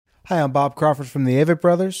Hi, I'm Bob Crawford from the Avett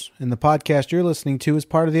Brothers, and the podcast you're listening to is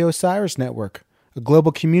part of the Osiris Network, a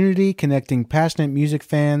global community connecting passionate music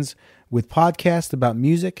fans with podcasts about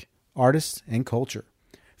music, artists, and culture.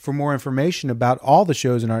 For more information about all the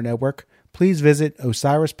shows in our network, please visit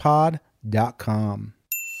osirispod.com.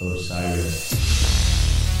 Osiris.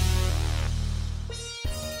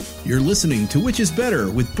 You're listening to Which is Better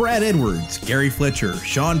with Brad Edwards, Gary Fletcher,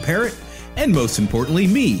 Sean Parrott, and most importantly,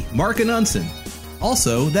 me, Mark Anunson.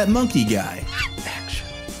 Also, that monkey guy. Action.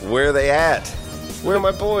 Where are they at? Where are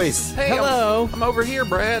my boys? Hey, Hello. I'm over here,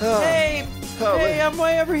 Brad. Hey, I'm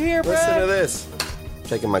way over here, Brad. Listen to this.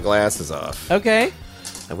 Taking my glasses off. Okay.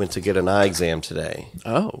 I went to get an eye exam today.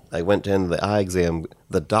 Oh. I went in the eye exam.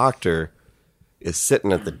 The doctor is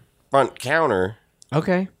sitting at the front counter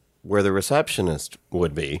Okay. where the receptionist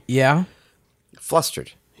would be. Yeah.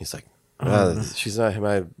 Flustered. He's like, she's not,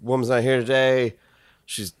 my woman's not here today.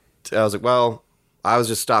 I was like, well, I was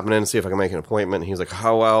just stopping in to see if I can make an appointment. And he was like,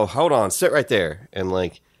 oh, well, hold on, sit right there. And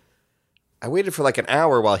like, I waited for like an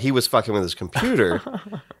hour while he was fucking with his computer.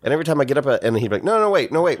 And every time I get up and he'd be like, no,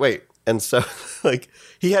 wait. And so like,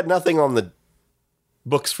 he had nothing on the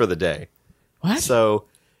books for the day. What? So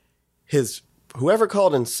whoever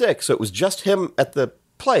called in sick, so it was just him at the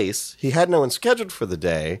place. He had no one scheduled for the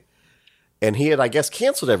day. And he had, I guess,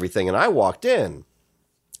 canceled everything. And I walked in.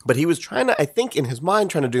 But he was trying to, I think in his mind,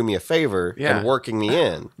 trying to do me a favor and working me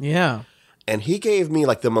in. Yeah. And he gave me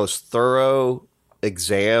like the most thorough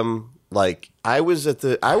exam. Like I was at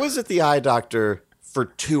the eye doctor for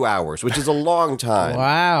 2 hours, which is a long time.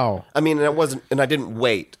 Wow. I mean, and I didn't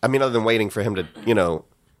wait. I mean, other than waiting for him to,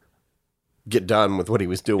 get done with what he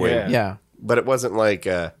was doing. Yeah. But it wasn't like,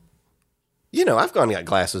 I've gone and got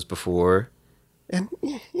glasses before. And,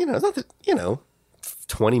 not that,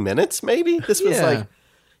 20 minutes maybe. This was like,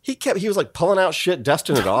 he was like pulling out shit,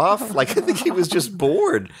 dusting it off. Like, I think he was just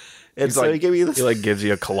bored. And so he gave me this. He like gives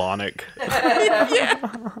you a colonic.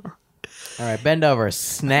 All right, bend over.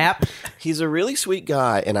 Snap. He's a really sweet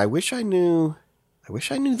guy. And I wish I knew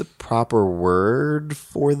the proper word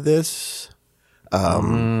for this.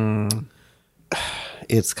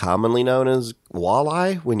 It's commonly known as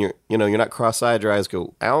walleye when you're not cross-eyed, your eyes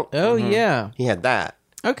go out. Oh, yeah. He had that.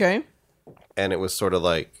 Okay. And it was sort of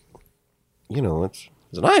like,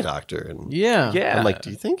 it's an eye doctor. And Yeah. Yeah. I'm like, do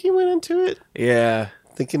you think he went into it Yeah.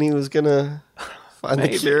 thinking he was going to find the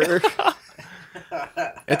cure?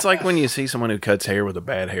 It's like when you see someone who cuts hair with a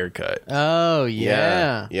bad haircut. Oh,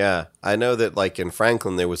 yeah. Yeah. I know that like in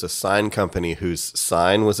Franklin, there was a sign company whose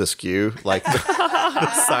sign was askew. Like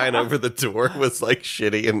the sign over the door was like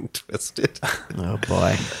shitty and twisted. Oh,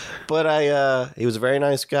 boy. But he was a very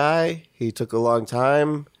nice guy. He took a long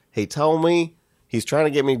time. He told me he's trying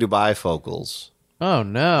to get me bifocals. Oh,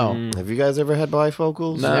 no. Have you guys ever had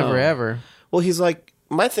bifocals? No. Never, ever. Well, he's like,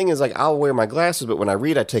 my thing is like, I'll wear my glasses, but when I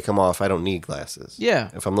read, I take them off. I don't need glasses.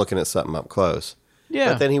 Yeah. If I'm looking at something up close.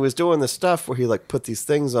 Yeah. But then he was doing this stuff where he like put these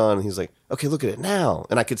things on and he's like, okay, look at it now.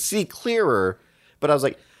 And I could see clearer, but I was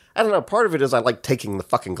like, I don't know. Part of it is I like taking the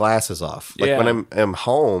fucking glasses off. Like when I'm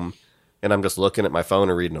home and I'm just looking at my phone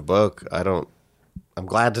or reading a book, I'm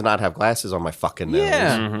glad to not have glasses on my fucking nose.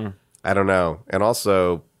 Yeah. Mm-hmm. I don't know. And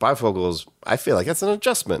also, bifocals, I feel like that's an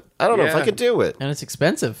adjustment. I don't know if I could do it. And it's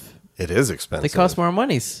expensive. It is expensive. They cost more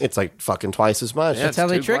monies. It's like fucking twice as much. Yeah, That's how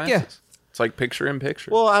it's they two trick you. glasses. It's like picture in picture.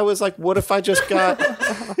 Well, I was like, what if I just got...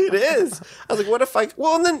 It is. I was like, what if I...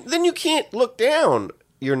 Well, and then you can't look down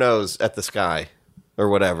your nose at the sky or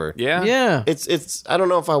whatever. yeah. Yeah. It's. I don't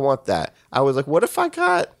know if I want that. I was like, what if I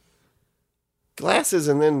got glasses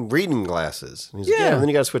and then reading glasses? And he's like, Yeah. and then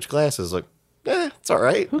you got to switch glasses. Like, it's all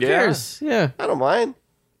right. Who cares? Yeah. I don't mind.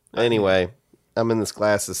 Anyway, I'm in this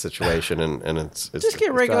glasses situation, and it's Just get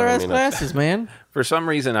it's regular driving ass me nuts. glasses, man. For some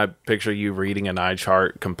reason, I picture you reading an eye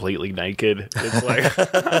chart completely naked. It's like,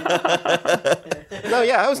 No,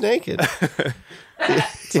 yeah, I was naked.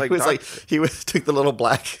 He like was doc- like took the little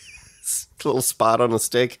black little spot on a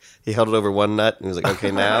stick. He held it over one nut, and he was like,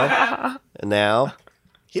 okay, now, and now.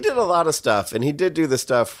 He did a lot of stuff, and he did do the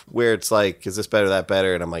stuff where it's like, is this better, that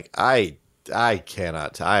better? And I'm like, I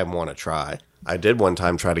cannot. I want to try. I did one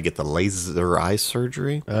time try to get the laser eye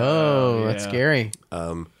surgery. Oh, that's scary.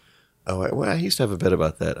 I used to have a bit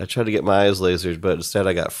about that. I tried to get my eyes lasered, but instead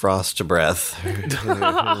I got frost breath.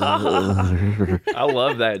 I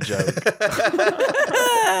love that joke.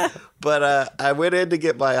 But I went in to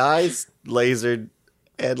get my eyes lasered,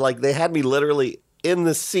 and like they had me literally in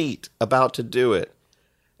the seat about to do it.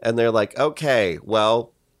 And they're like, okay,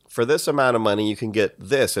 well, for this amount of money, you can get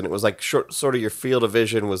this. And it was like sort of your field of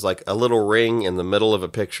vision was like a little ring in the middle of a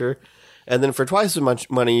picture. And then for twice as much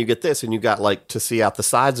money, you get this, and you got like to see out the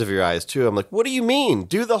sides of your eyes too. I'm like, what do you mean?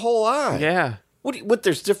 Do the whole eye? Yeah. What?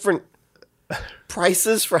 There's different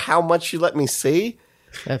prices for how much you let me see.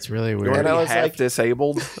 That's really You're weird. And I already was half like-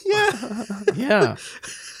 disabled. Yeah.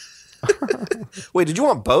 Wait, did you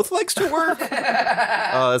want both legs to work?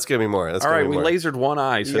 Oh, that's gonna be more. That's All gonna right, be we more. lasered one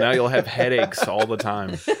eye, so now you'll have headaches all the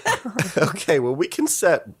time. Okay, well, we can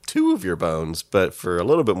set 2 of your bones, but for a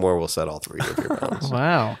little bit more, we'll set all 3 of your bones.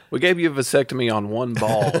 Wow. We gave you a vasectomy on one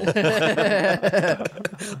ball.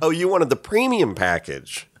 Oh, you wanted the premium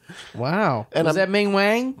package? Wow. And Was I'm- that Ming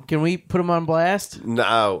Wang? Can we put him on blast?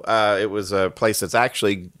 No, it was a place that's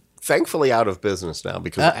actually thankfully out of business now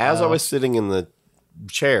because as I was sitting in the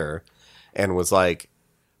chair and was like,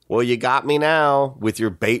 well, you got me now with your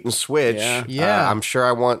bait and switch. Yeah. Yeah. I'm sure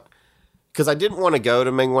I want, because I didn't want to go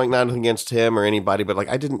to Ming Wang, not against him or anybody, but like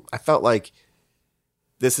I felt like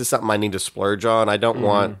this is something I need to splurge on. I don't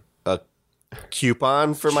want a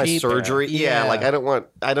coupon for my Cheap. surgery. Yeah. Yeah. Like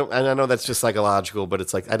and I know that's just psychological, but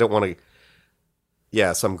it's like, I don't want to,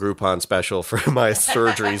 some Groupon special for my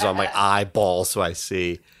surgeries on my eyeball so I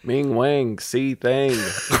see. Ming Wang, see thing.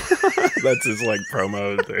 That's his like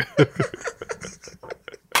promo.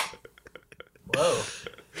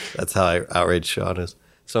 That's how outraged Sean is.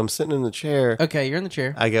 So I'm sitting in the chair. Okay, you're in the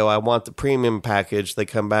chair. I go, I want the premium package. They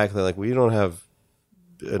come back and they're like, we don't have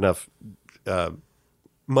enough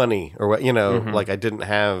money or what, like I didn't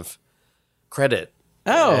have credit.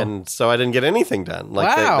 Oh. And so I didn't get anything done.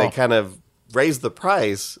 Like Wow. they kind of raised the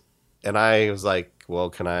price and I was like, well,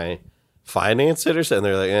 can I finance it or something? And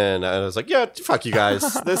they're like, and I was like, yeah, fuck you guys.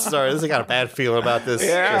 I got a bad feeling about this.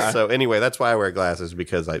 Yeah. So anyway, that's why I wear glasses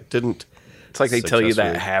because I didn't. It's like they tell you that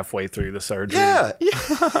Successfully. halfway through the surgery. Yeah.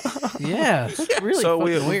 Yeah. That's really So fucking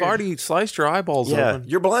we've weird. already sliced your eyeballs Yeah. open.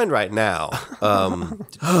 You're blind right now.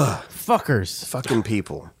 Fuckers. Fucking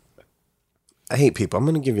people. I hate people. I'm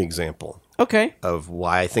going to give you an example Okay. of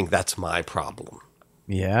why I think that's my problem.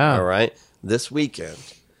 Yeah. All right. This weekend,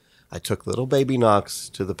 I took little baby Knox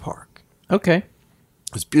to the park. Okay.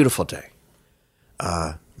 It was a beautiful day.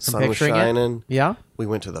 Sun was picturing it. shining. Yeah. We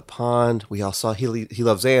went to the pond. We all saw, he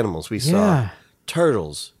loves animals. We saw Yeah.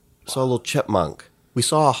 turtles. Saw a little chipmunk. We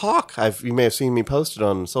saw a hawk. You may have seen me posted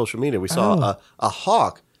on social media. We saw a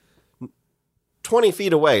hawk 20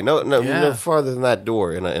 feet away. No farther than that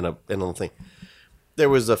door in a little thing. There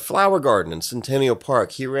was a flower garden in Centennial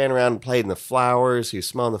Park. He ran around and played in the flowers. He was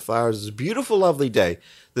smelling the flowers. It was a beautiful, lovely day.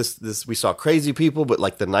 This we saw crazy people, but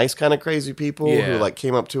like the nice kind of crazy people who Yeah. like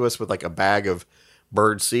came up to us with like a bag of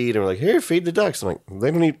bird seed and were like, here, feed the ducks. I'm like,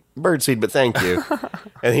 they don't eat bird seed, but thank you.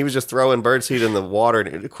 And he was just throwing bird seed in the water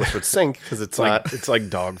and it of course would sink because it's not It's like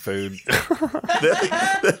dog food.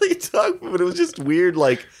 They talk, but it was just weird,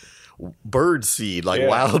 like bird seed, like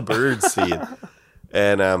wild bird seed.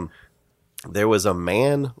 And there was a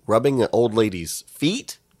man rubbing an old lady's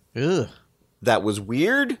feet. Ugh. That was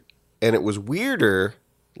weird, and it was weirder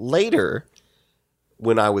later.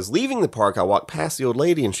 When I was leaving the park, I walked past the old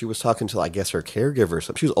lady, and she was talking to, I guess, her caregiver or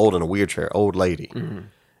something. She was old in a wheelchair, old lady,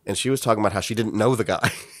 and she was talking about how she didn't know the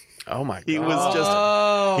guy. Oh my god.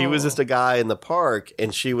 He was just a guy in the park,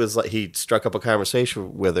 and she was like, he struck up a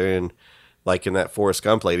conversation with her, and like in that Forrest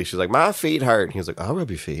Gump lady, she's like, my feet hurt. And he was like, I'll rub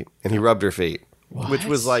your feet, and he rubbed her feet, which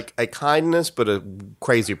was like a kindness, but a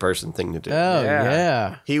crazy person thing to do. Oh, Yeah.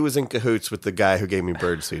 yeah. He was in cahoots with the guy who gave me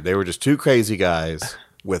birdseed. They were just two crazy guys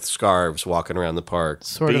with scarves walking around the park,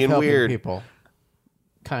 Sort being of helping weird. people.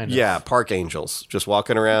 Kind of. Yeah, park angels, just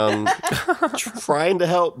walking around, trying to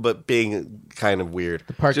help, but being kind of weird.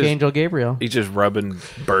 Park Just- Angel Gabriel. He's just rubbing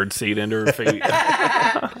bird seed into her feet.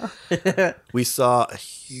 We saw a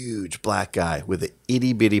huge black guy with an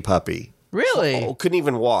itty bitty puppy. Really? Oh, couldn't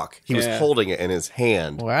even walk. He was Yeah. holding it in his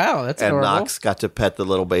hand. Wow, that's And adorable. Knox got to pet the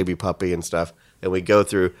little baby puppy and stuff. And we go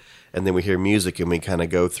through, and then we hear music, and we kind of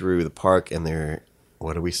go through the park, and there,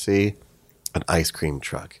 what do we see? An ice cream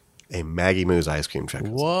truck. A Maggie Moo's ice cream truck.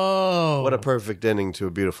 Whoa. What a perfect ending to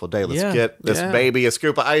a beautiful day. Let's Yeah. get this Yeah. baby a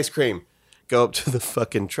scoop of ice cream. Go up to the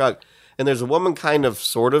fucking truck. And there's a woman kind of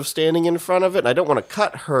sort of standing in front of it. And I don't want to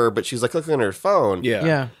cut her, but she's like looking at her phone. Yeah.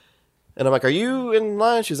 Yeah. And I'm like, are you in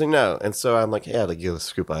line? She's like, no. And so I'm like, yeah, to give a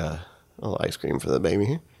scoop of a little ice cream for the baby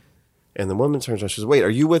here. And the woman turns around. She's like, wait, are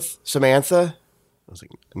you with Samantha? I was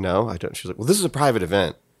like, no, I don't. She's like, well, this is a private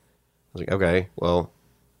event. I was like, okay, well,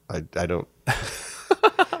 I don't.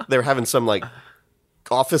 They were having some like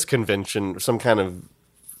office convention, some kind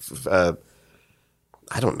of,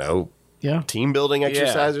 I don't know, Yeah. team building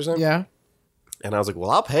exercise or something. Yeah. And I was like, well,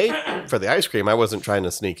 I'll pay for the ice cream. I wasn't trying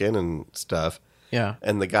to sneak in and stuff. Yeah.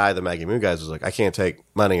 And the guy, the Maggie Moo guys, was like, I can't take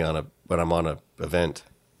money when I'm on a event.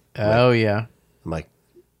 Oh, yeah. I'm like,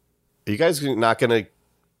 are you guys not going to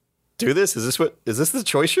do this? Is this the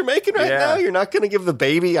choice you're making right Yeah. now? You're not going to give the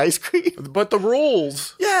baby ice cream? But the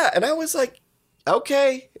rules. Yeah. And I was like,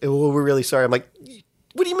 okay. Well, we're really sorry. I'm like,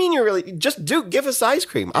 what do you mean you're really, just give us ice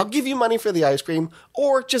cream. I'll give you money for the ice cream,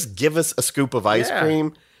 or just give us a scoop of ice Yeah.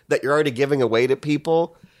 cream that you're already giving away to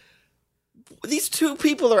people. These two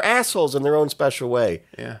people are assholes in their own special way.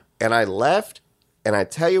 Yeah. And I left, and I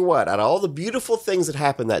tell you what, out of all the beautiful things that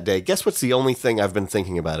happened that day, guess what's the only thing I've been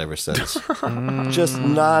thinking about ever since? Just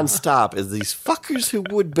nonstop is these fuckers who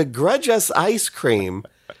would begrudge us ice cream.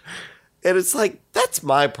 And it's like, that's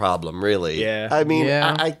my problem, really. Yeah. I mean,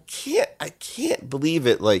 Yeah. I can't believe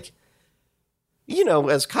it. Like, you know,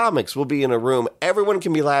 as comics, we'll be in a room, everyone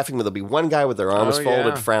can be laughing, but there'll be one guy with their arms Oh, folded,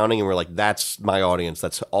 yeah. frowning, and we're like, that's my audience.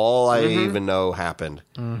 That's all I even know happened.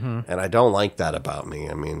 And I don't like that about me.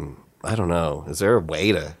 I mean, I don't know. Is there a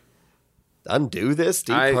way to undo this,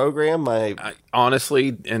 deprogram my...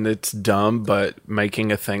 Honestly, and it's dumb, but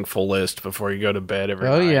making a thankful list before you go to bed every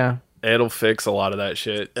Oh, night. yeah. It'll fix a lot of that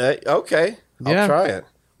shit. Okay, I'll Yeah. try it.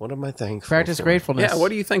 What am I thankful Practice for? gratefulness. Yeah,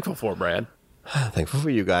 what are you thankful for, Brad? Thankful for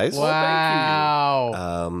you guys. Wow.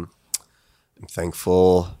 I'm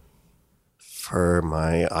thankful for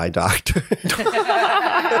my eye doctor.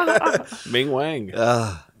 Ming Wang.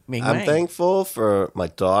 Ming I'm Wang. thankful for my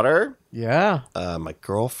daughter, Yeah. my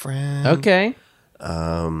girlfriend. Okay.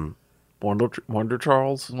 Wonder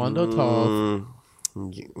Charles. Wando Tall.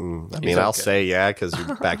 I mean, I'll say yeah because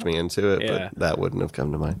you backed me into it, Yeah. but that wouldn't have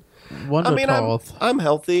come to mind. Wando I mean, Tall. I'm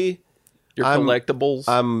healthy. Your I'm- collectibles.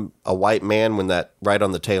 I'm a white man when that right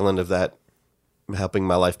on the tail end of that helping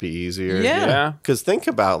my life be easier. Yeah. yeah. Because think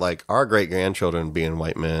about like our great grandchildren being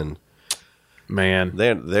white men. Man.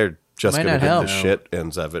 They're just Might going to not get help. the shit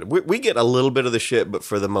ends of it. We get a little bit of the shit, but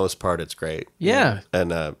for the most part, it's great. Yeah.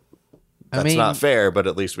 And that's mean- not fair, but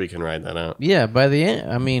at least we can ride that out. Yeah. By the end,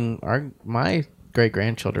 I mean, my great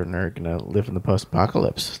grandchildren are gonna live in the post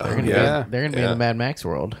apocalypse. They're gonna yeah. be, they're gonna be in Yeah. the Mad Max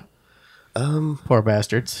world. Poor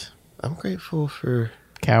bastards, I'm grateful for.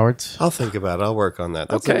 cowards. I'll think about it. I'll work on that.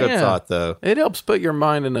 That's Okay. a good Yeah. thought, though. It helps put your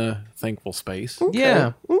mind in a thankful space.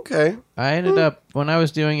 Yeah. Okay. I ended up when I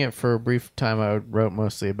was doing it for a brief time. I wrote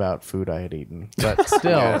mostly about food I had eaten, but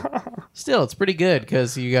still, it's pretty good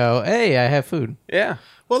because you go, "Hey, I have food." Yeah.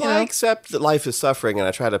 Well, I accept that life is suffering, and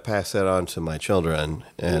I try to pass that on to my children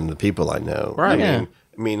and the people I know. Right. Yeah.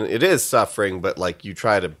 I mean, it is suffering, but like you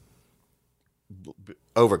try to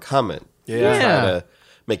overcome it. Yeah. You try Yeah. to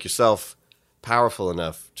make yourself powerful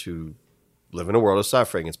enough to live in a world of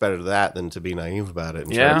suffering. It's better that than to be naive about it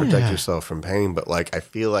and try Yeah. to protect Yeah. yourself from pain. But like, I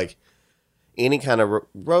feel like any kind of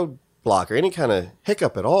roadblock or any kind of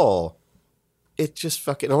hiccup at all, it just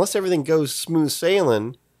fucking, unless everything goes smooth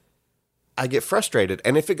sailing, I get frustrated.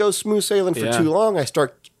 And if it goes smooth sailing for Yeah. too long, I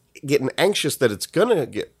start getting anxious that it's gonna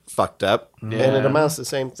get fucked up, and it amounts to the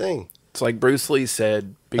same thing. It's like Bruce Lee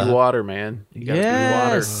said, be water, man. You gotta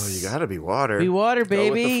Yes. Oh, you gotta be water. Be water, be water.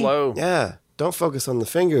 Go with baby. the flow. Yeah, don't focus on the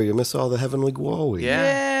finger. You miss all the heavenly glory.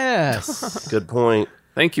 Yeah. Yes. Good point.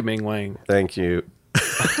 Thank you, Ming Wang. Thank you.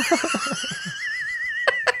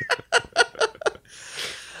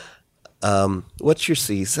 What's your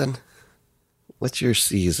season? What's your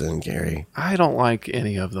season, Gary? I don't like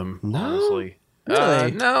any of them, honestly.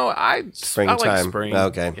 Really? No, I Springtime. like spring.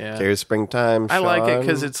 Okay. Yeah. Gary's springtime. I like it Sean?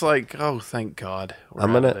 because it's like, oh, thank God. We're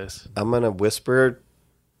I'm out of gonna this. whisper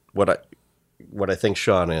what I think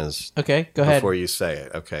Sean is Okay, go ahead. before you say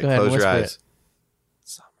it. Okay, Go ahead, close your whisper eyes. it.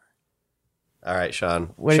 Summer. All right,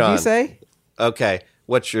 Sean. What did Sean. you say? Okay,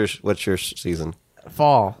 what's your season?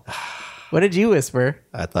 Fall. What did you whisper?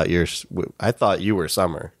 I thought you were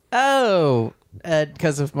summer. Oh,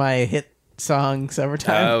 because of my hit song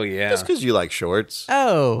 "Summertime." Oh, yeah. Just because you like shorts.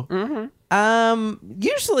 Oh.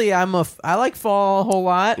 Usually I like fall a whole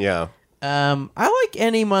lot. Yeah, I like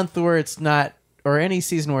any month where it's not, or any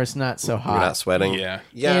season where it's not so hot. you're not sweating. Yeah.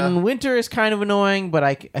 Yeah. And winter is kind of annoying, but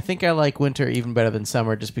I think I like winter even better than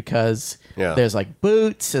summer just because Yeah. there's like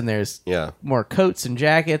boots and there's Yeah. more coats and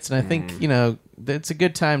jackets, and I think it's a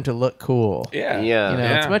good time to look cool. Yeah.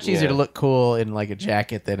 Yeah. It's much easier Yeah. to look cool in like a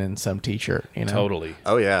jacket than in some t-shirt. Totally.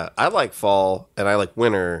 Oh yeah, I like fall and I like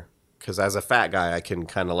winter because as a fat guy, I can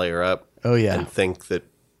kind of layer up. Oh, yeah. and think that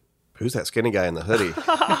who's that skinny guy in the hoodie?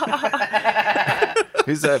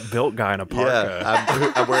 Who's that built guy in a parka?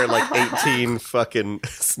 Yeah, I'm wearing like 18 fucking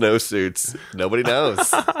snowsuits. Nobody knows.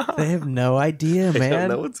 They have no idea, I don't man.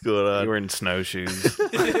 know what's going on. You were in snowshoes.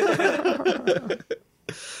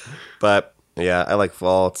 But yeah, I like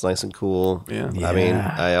fall. It's nice and cool. Yeah. I mean,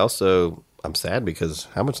 I'm sad because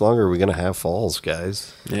how much longer are we going to have falls,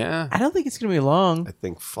 guys? Yeah. I don't think it's gonna be long. I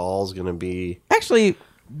think fall's going to be. Actually,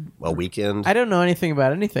 a weekend. I don't know anything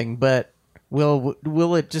about anything, but will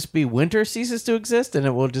it just be winter ceases to exist, and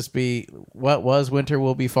it will just be what was winter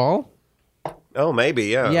will be fall? Oh, maybe,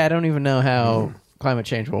 yeah. Yeah, I don't even know how climate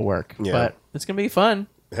change will work, Yeah. but it's gonna be fun.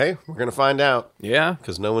 Hey, we're going to find out. Yeah.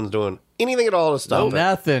 Because no one's doing anything at all to stop it.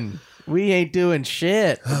 Nothing. We ain't doing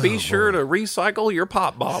shit. Be sure to recycle your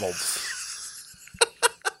pop bottles.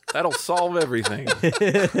 That'll solve everything.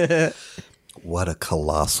 What a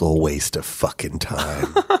colossal waste of fucking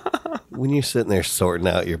time. When you're sitting there sorting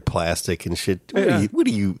out your plastic and shit, what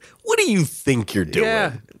do you think you're doing?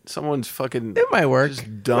 Yeah. Someone's fucking. It might work. Just What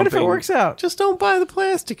if it dumping- works out? Just don't buy the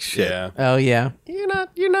plastic shit. Yeah. Oh yeah. You're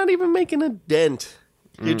not even making a dent.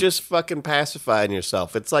 You're just fucking pacifying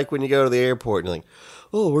yourself. It's like when you go to the airport and you're like,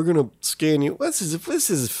 oh, we're gonna scan you. This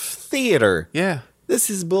is theater. Yeah. This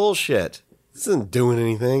is bullshit. This isn't doing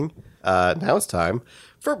anything. Now it's time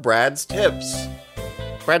for Brad's tips.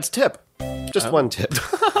 Brad's tip. Just one tip.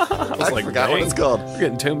 I like, forgot what dang. it's called. We're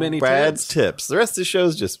getting too many Brad's tips. tips. The rest of the show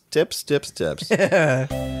is just tips.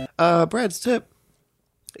 Brad's tip.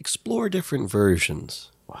 Explore different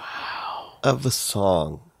versions. Wow. Of a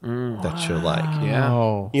song that you like. Yeah.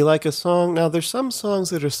 Oh. You like a song? Now, there's some songs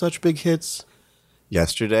that are such big hits.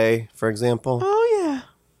 Yesterday, for example. Oh yeah.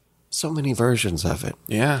 So many versions of it.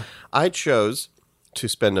 Yeah. I chose to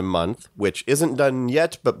spend a month, which isn't done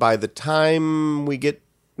yet, but by the time we get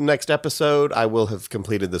next episode, I will have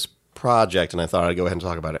completed this project, and I thought I'd go ahead and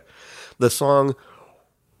talk about it. The song,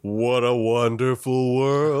 What a Wonderful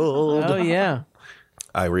World. Oh yeah.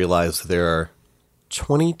 I realized there are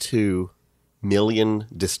 22 million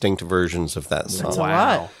distinct versions of that song. That's a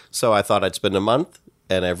lot. So I thought I'd spend a month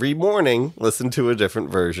and every morning listen to a different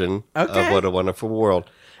version of What a Wonderful World.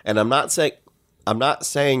 And I'm not saying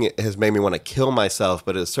it has made me want to kill myself,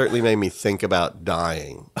 but it certainly made me think about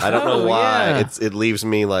dying. I don't know why. yeah. It leaves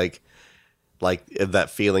me like that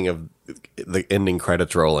feeling of the ending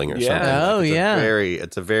credits rolling or Yeah. something. Oh, Like, yeah.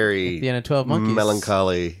 It's a very The end of 12 Monkeys.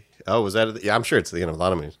 melancholy. Oh, was that? Yeah, I'm sure it's the end of a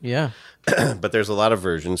lot of movies. Yeah. But there's a lot of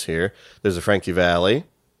versions here. There's a Frankie Valli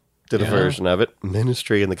did a version of it.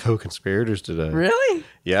 Ministry and the Co-Conspirators did a. Really?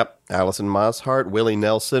 Yep. Alison Mosshart, Willie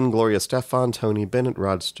Nelson, Gloria Stefan, Tony Bennett,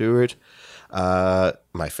 Rod Stewart.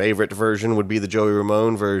 My favorite version would be the Joey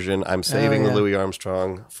Ramone version. I'm saving yeah. the Louis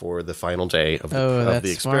Armstrong for the final day of Oh, the that's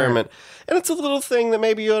experiment. And it's a little thing that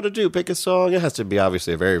maybe you ought to do. Pick a song. It has to be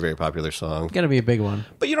obviously a very, very popular song. Gotta be a big one.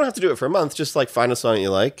 But you don't have to do it for a month. Just like find a song you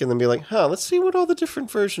like and then be like, let's see what all the different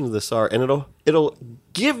versions of this are. And it'll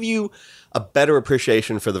give you a better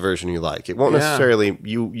appreciation for the version you like. It won't necessarily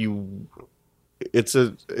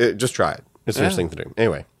just try it. It's an interesting to do.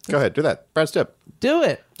 Anyway, go ahead, do that. Brad's tip. Do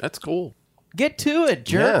it. That's cool. Get to it,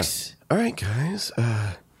 jerks. Yeah. All right, guys.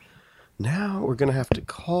 Now we're gonna have to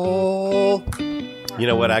call. You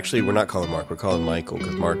know what? Actually, we're not calling Mark. We're calling Michael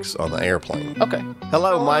because Mark's on the airplane. Okay.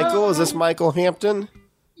 Hello, Michael. Is this Michael Hampton?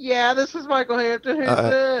 Yeah, this is Michael Hampton. Who's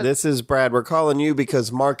this? This is Brad. We're calling you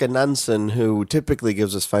because Mark Anunson, who typically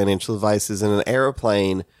gives us financial advice, is in an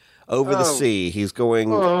airplane over the sea. He's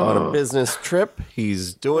going on a business trip.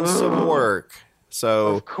 He's doing some work.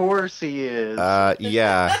 So, Of course he is.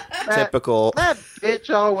 yeah, typical. That bitch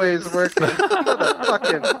always working.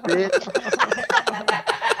 Motherfucking bitch.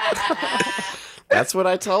 That's what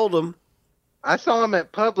I told him. I saw him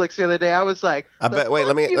at Publix the other day. I was like, I bet. Wait,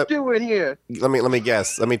 what let are you doing here? me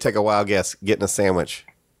guess. Let me take a wild guess. Getting a sandwich.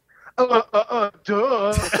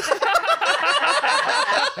 Duh.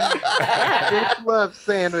 Bitch loves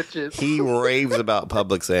sandwiches. He raves about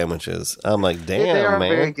public sandwiches. I'm like, damn, they are man.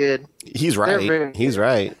 very good. He's They're right. very He's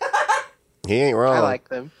right. He ain't wrong. I like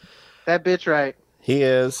them. That bitch right. He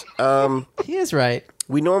is. He is right.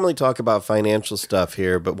 We normally talk about financial stuff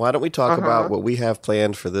here, but why don't we talk about what we have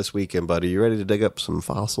planned for this weekend, buddy? You ready to dig up some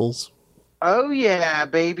fossils? Oh yeah,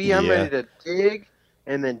 baby. I'm Yeah. ready to dig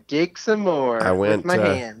and then dig some more with my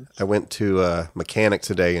hands. I went to a mechanic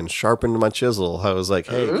today and sharpened my chisel. I was like,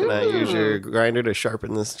 hey, can I use your grinder to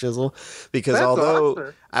sharpen this chisel? Because That's although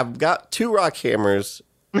awesome. I've got 2 rock hammers,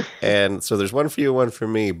 and so there's one for you, one for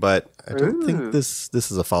me, but I don't think this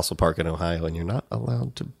is a fossil park in Ohio, and you're not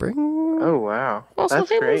allowed to bring Oh wow, fossil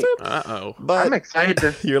that's hammers great. in. Uh-oh. But I'm excited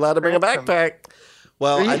to. you're allowed to bring a grab some. backpack.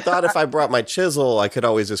 Well, I Yeah. thought if I brought my chisel, I could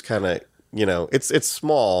always just kind of, it's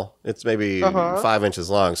small. It's maybe 5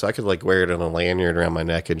 inches long, so I could like wear it on a lanyard around my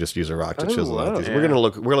neck and just use a rock to chisel out these. yeah. We're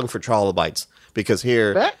looking for trilobites because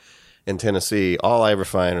here That- in Tennessee, all I ever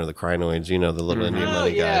find are the crinoids. The little Indian Oh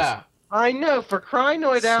money guys. I know, for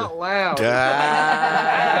crinoid out loud.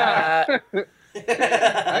 Ah.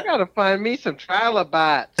 I gotta find me some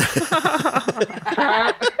trilobites.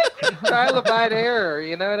 trilobite error.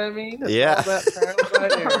 You know what I mean? It's Yeah. all about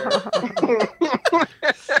trilobite error.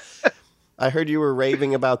 I heard you were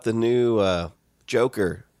raving about the new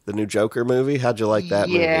Joker. The new Joker movie. How'd you like that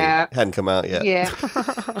movie? Hadn't come out yet. Yeah.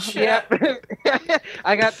 Yeah.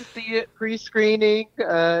 I got to see it pre-screening.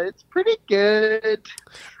 It's pretty good.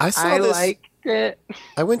 I saw I this. liked it.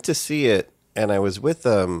 I went to see it, and I was with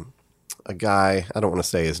a guy. I don't want to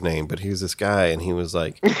say his name, but he was this guy, and he was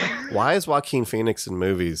like, "Why is Joaquin Phoenix in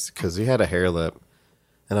movies? Because he had a hair lip."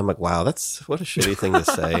 And I'm like, "Wow, that's what a shitty thing to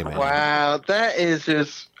say, man." Wow, that is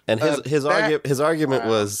just. And his argument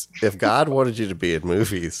was, if God wanted you to be in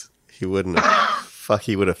movies, he wouldn't have,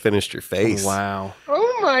 he would have finished your face. Wow.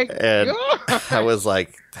 Oh my And god! I was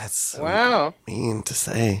like, that's so Wow. mean to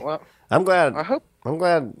say. Well, I'm glad I hope. I'm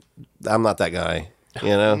not that guy. You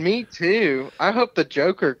know? Me too. I hope the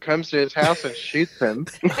Joker comes to his house and shoots him.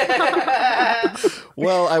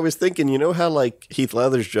 Well, I was thinking, you know how like Heath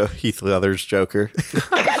Ledger's Joker,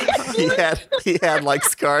 he had like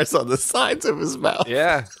scars on the sides of his mouth.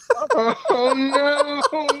 Yeah. Oh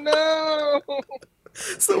no!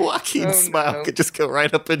 So Joaquin's smile no. could just go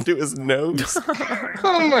right up into his nose.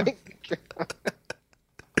 Oh my god!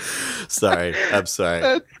 Sorry, I'm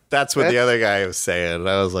sorry. That's what the other guy was saying.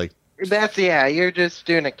 I was like, You're just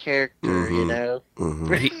doing a character, you know.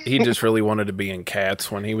 He just really wanted to be in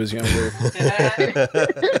Cats when he was younger.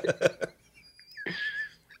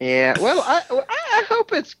 Yeah. Well, I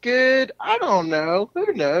hope it's good. I don't know.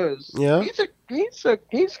 Who knows? Yeah.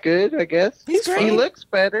 He's good. I guess He's great. He looks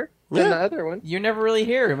better than Yeah. the other one. You're never really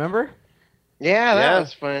here, remember? Yeah, that Yeah.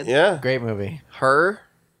 was fun. yeah, Great movie. Her's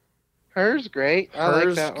Hers great. I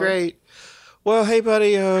like that one. great. Well, hey,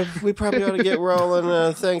 buddy, we probably ought to get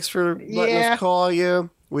rolling. Thanks for letting Yeah. us call you.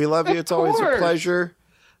 We love you. Of It's always a course. pleasure.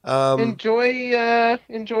 Enjoy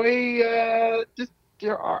just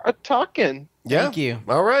talking. Yeah. Thank you.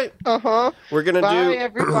 All right. We're gonna Bye, do.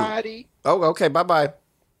 everybody. Oh, okay. Bye.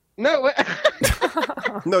 No.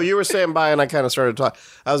 No, you were saying bye, and I kind of started talking.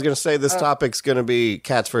 I was gonna say this topic's gonna be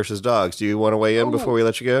cats versus dogs. Do you want to weigh in before we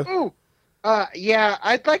let you go? Ooh. Yeah,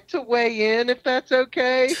 I'd like to weigh in if that's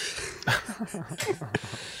okay.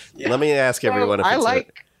 Let me ask everyone if I it's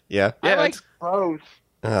like. yeah. I like both.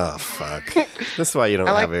 Oh fuck! This is why you don't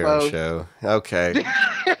I like have your own both. show. Okay.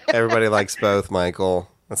 Everybody likes both, Michael.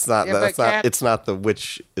 That's not. Yeah, that's but not. cats- It's not the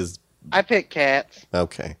which is I pick cats.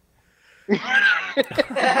 okay.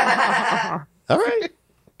 All right.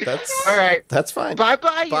 That's All right. That's fine. Bye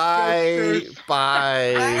bye. Bye.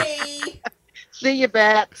 Bye. See you,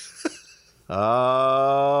 bats.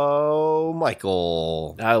 Oh,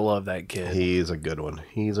 Michael. I love that kid. He's a good one.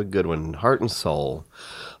 He's a good one. Heart and soul.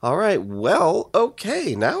 All right. Well,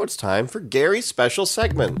 okay. Now it's time for Gary's special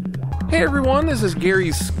segment. Hey everyone, this is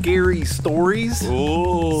Gary's Scary Stories.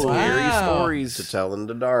 Ooh. Scary Wow. Stories. To tell in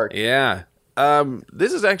the dark. Yeah.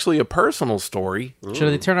 This is actually a personal story. Should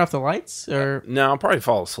they turn off the lights or No, I'll probably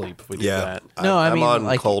fall asleep if we do that. no? I I'm mean, on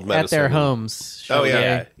like cold at medicine. their homes. Oh, Should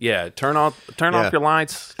yeah. they- Yeah. Turn off Yeah. your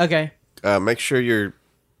lights. Okay. Make sure you're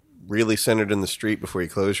really centered in the street before you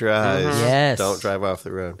close your eyes. Yes. Don't drive off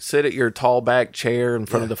the road. Sit at your tall back chair in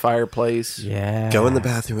front of the fireplace. Yeah. Go in the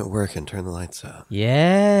bathroom at work and turn the lights out.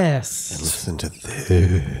 Yes. Listen to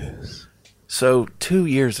this. So 2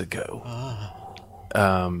 years ago,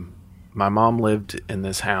 my mom lived in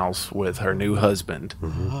this house with her new husband,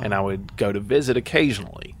 and I would go to visit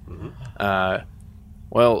occasionally.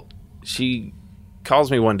 Well, she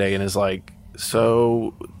calls me one day and is like,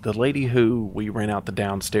 so the lady who we rent out the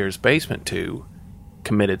downstairs basement to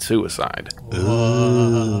committed suicide.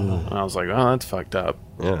 And I was like, oh, that's fucked up.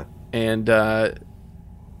 Yeah. And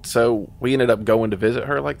so we ended up going to visit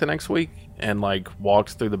her like the next week and like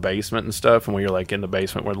walked through the basement and stuff. And we were like in the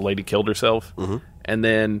basement where the lady killed herself. And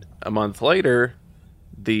then a month later,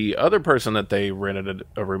 the other person that they rented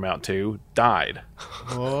a room out to died.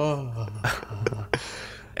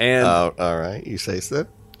 And All right. You say so?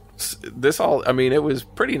 this all, I mean, it was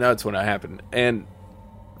pretty nuts when it happened. And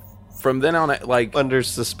from then on, like, Under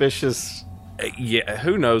suspicious. yeah,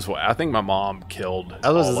 who knows what? I think my mom killed.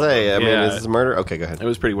 I was all going to of say, I them. mean, Yeah. is this murder? Okay, go ahead. It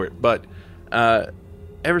was pretty weird. But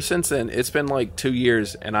ever since then, it's been like 2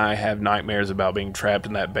 years, and I have nightmares about being trapped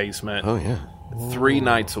in that basement Oh, yeah. 3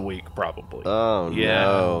 nights a week, probably. Oh, Yeah.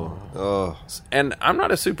 no. Oh. And I'm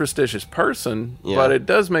not a superstitious person, Yeah. but it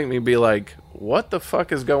does make me be like, what the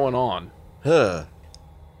fuck is going on? Huh.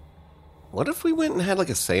 What if we went and had like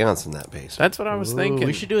a seance in that basement? That's what I was thinking.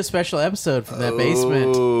 We should do a special episode from that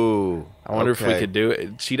basement. Ooh. I wonder if we could do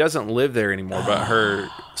it. She doesn't live there anymore, but her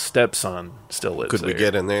stepson still lives Could there. we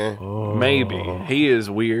get in there? Maybe. He is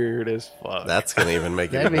weird as fuck. That's going to even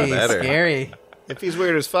make it That'd even be better. scary. If he's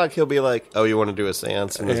weird as fuck, he'll be like, "Oh, you want to do a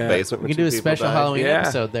seance in this basement?" We where can do a two people special died?" Halloween Yeah.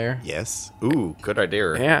 episode there. Yes. Ooh, good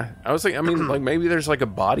idea. Yeah, I was like, I mean, like maybe there's like a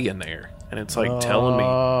body in there, and it's like telling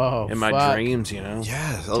Oh, me in my fuck. dreams, you know.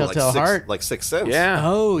 Yeah. Telltale Heart. Like Sixth Sense. Yeah.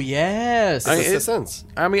 Oh, yes. I- Sixth Sense.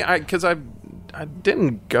 I mean, because I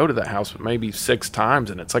didn't go to that house maybe 6 times,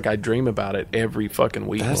 and it's like I dream about it every fucking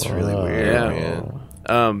week. That's really weird. Yeah.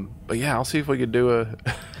 Man. But yeah, I'll see if we could do a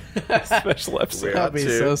special episode. That'd be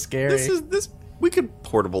so scary. This. We could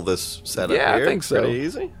portable this setup. Yeah, I here. think so. Pretty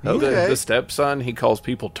easy. The stepson, he calls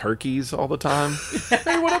people turkeys all the time.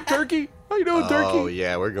 Hey, what up, turkey? How you doing, turkey? Oh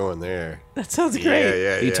yeah, we're going there. That sounds Yeah, great.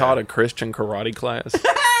 yeah. He taught a Christian karate class.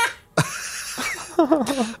 All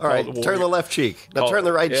right, turn the left cheek. Now turn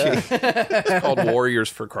the right cheek. It's called Warriors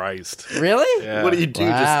for Christ. Really? Yeah. What do you do?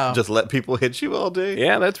 Wow. Just let people hit you all day?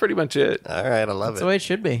 Yeah, that's pretty much it. All right, I love That's it. the way it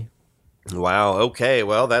should be. Wow. Okay.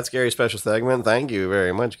 Well, that's Gary's special segment. Thank you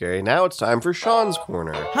very much, Gary. Now it's time for Sean's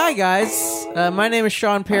Corner. Hi, guys. My name is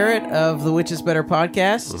Sean Parrott of the Which Is Better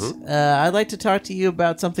podcast. I'd like to talk to you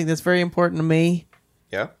about something that's very important to me.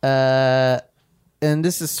 Yeah. And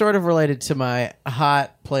this is sort of related to my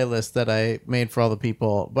hot playlist that I made for all the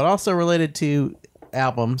people, but also related to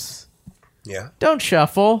albums. Yeah. Don't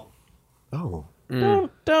shuffle. Oh.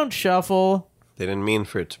 Don't shuffle. They didn't mean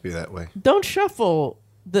for it to be that way. Don't shuffle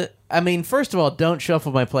first of all, don't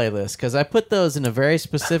shuffle my playlist because I put those in a very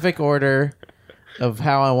specific order of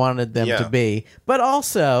how I wanted them to be. But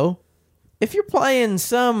also, if you're playing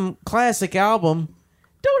some classic album,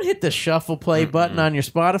 don't hit the shuffle play button on your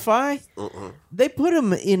Spotify. They put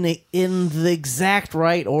them in the exact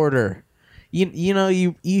right order. You know,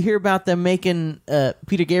 you hear about them making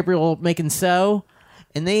Peter Gabriel making So,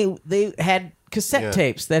 and they had cassette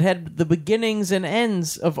tapes that had the beginnings and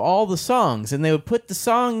ends of all the songs, and they would put the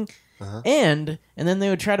song end, and then they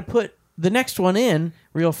would try to put the next one in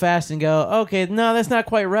real fast and go, okay, no, that's not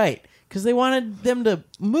quite right, because they wanted them to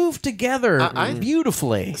move together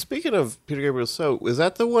beautifully. Speaking of Peter Gabriel, so is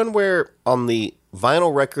that the one where on the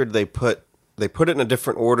vinyl record they put it in a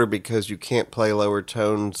different order because you can't play lower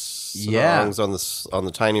tone songs on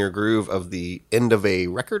the tinier groove of the end of a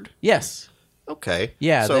record? Yes. Okay.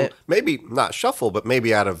 Yeah, So maybe not shuffle, but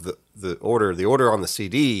maybe out of the order. The order on the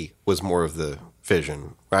CD was more of the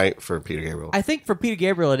vision, right? For Peter Gabriel. I think for Peter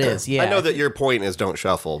Gabriel it is, yeah. I know that your point is don't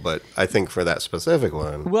shuffle, but I think for that specific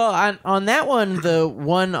one. Well, on that one, the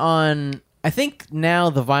one on, I think now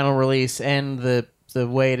the vinyl release and the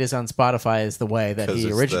way it is on Spotify is the way that 'Cause he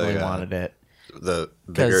it's originally the, wanted it. The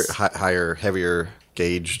bigger, higher, heavier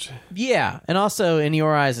gauged. Yeah, and also In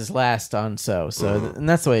Your Eyes is last on and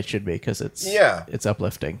that's the way it should be because it's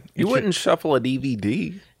uplifting. You wouldn't shuffle a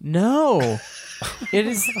DVD. No. It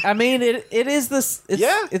is. I mean, it is this.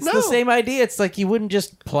 It's the same idea. It's like you wouldn't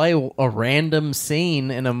just play a random scene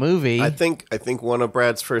in a movie. I think one of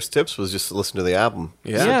Brad's first tips was just to listen to the album.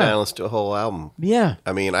 Yeah. Sit down and listen to a whole album. Yeah.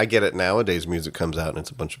 I mean, I get it nowadays. Music comes out and it's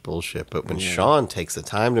a bunch of bullshit. But when Sean takes the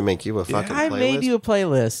time to make you a fucking I playlist, made you a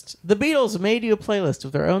playlist. The Beatles made you a playlist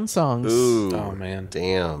of their own songs. Ooh, Oh man.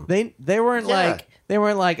 damn. They weren't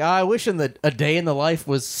like oh, I wish A Day in the Life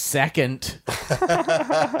was second.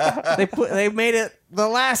 They made it the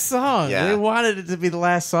last song. Yeah. They wanted it to be the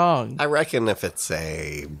last song. I reckon if it's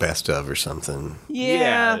a best of or something.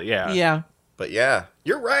 Yeah. But yeah,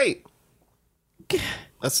 you're right.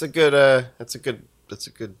 That's a good.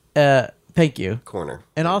 Thank you. Corner.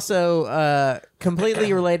 And also,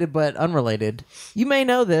 completely related but unrelated. You may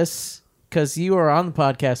know this because you are on the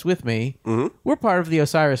podcast with me. Mm-hmm. We're part of the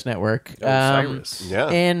Osiris Network. Osiris. Yeah.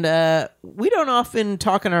 And we don't often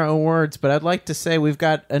talk in our own words, but I'd like to say we've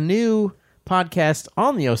got a new podcast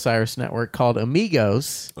on the Osiris Network called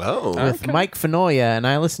Amigos. Oh. With Mike Fenoya, and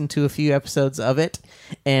I listened to a few episodes of it,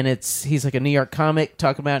 and he's like a New York comic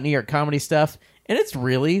talking about New York comedy stuff, and it's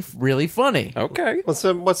really, really funny. Okay. What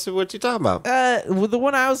you talking about? The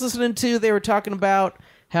one I was listening to, they were talking about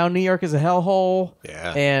how New York is a hellhole.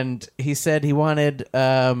 Yeah. And he said he wanted,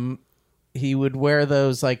 he would wear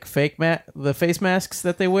those like the face masks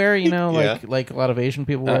that they wear, you know, like a lot of Asian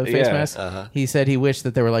people wear the face masks. Uh-huh. He said he wished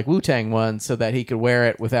that they were like Wu-Tang ones so that he could wear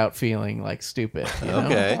it without feeling like stupid. You know?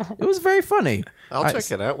 Okay. It was very funny. I'll check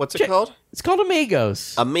it out. What's it called? It's called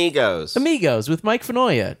Amigos. Amigos. Amigos with Mike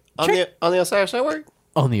Fenoya. On the Osiris Network?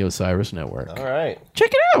 On the Osiris Network. All right.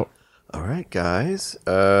 Check it out. All right, guys.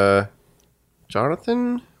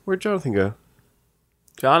 Jonathan? Where'd Jonathan go?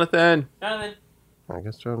 Jonathan. I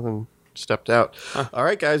guess Jonathan stepped out. All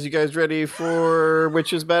right, guys. You guys ready for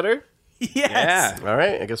Which Is Better? Yes. All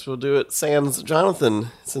right. I guess we'll do it sans Jonathan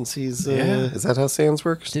since he's... Is that how sans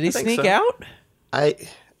works? Did he I think sneak so. out?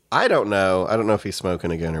 I don't know. I don't know if he's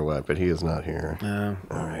smoking again or what, but he is not here. No.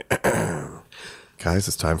 All right. Guys,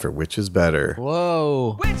 it's time for Which is Better.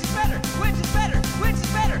 Whoa. Which is better? Which is better? Which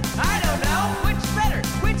is better? I don't know. Which is better?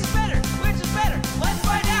 Which is better? Which is better? Let's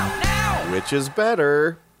find out now. Which is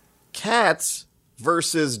better? Cats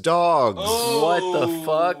versus dogs. What the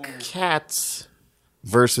fuck? Cats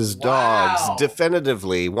versus dogs.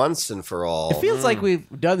 Definitively, once and for all. It feels like we've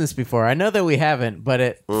done this before. I know that we haven't, but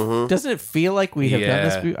it doesn't it feel like we have done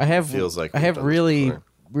this Yeah. before? I have Feels like I we've have done this really before.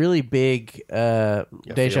 really big deja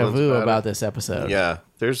feelings vu about about it? this episode. Yeah,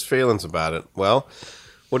 there's feelings about it. Well,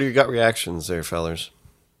 what are your gut reactions there, fellers?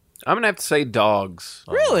 I'm gonna have to say dogs.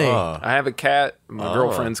 Really? I have a cat. My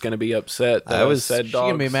girlfriend's gonna be upset that I said She's dogs.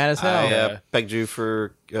 gonna be mad as hell. I Yeah. pegged you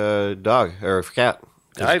for dog or for cat.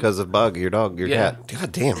 Just I- because of Bug, your dog, your Yeah. cat.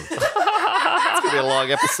 God damn. It's gonna be a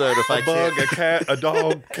long episode if I can't. a cat, a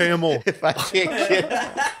dog, camel. If I can't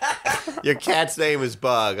get your cat's name is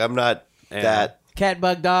Bug. I'm not that. Cat,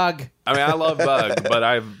 bug, dog. I mean, I love Bug, but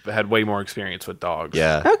I've had way more experience with dogs.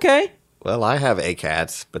 Yeah. Okay. Well, I have a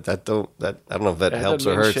cat, but I don't know if that helps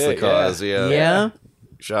or doesn't mean hurts shit, the cause. Yeah. Yeah.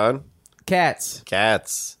 Sean, Cats.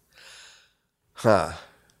 cats. Huh.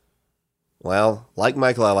 Well, like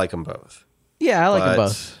Michael, I like them both. Yeah, I like them But-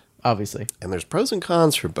 both. Obviously. And there's pros and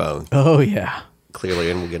cons for both. Oh yeah.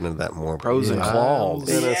 Clearly, and we'll get into that more. Pros and I'm claws.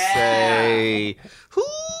 gonna say, whoo,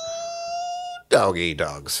 doggy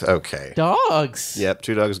dogs. Okay. Dogs. Yep,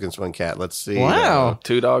 2 dogs against 1 cat. Let's see. Wow.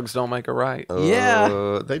 2 dogs don't make a right.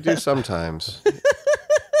 Yeah. They do sometimes.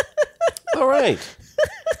 All right.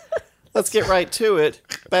 Let's get right to it.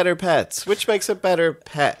 Better pets. Which makes a better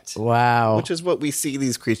pet? Wow. Which is what we see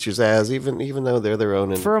these creatures as, even though they're their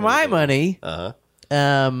own. For my money, Uh-huh.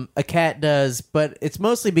 a cat does, but it's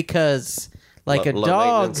mostly because like a Low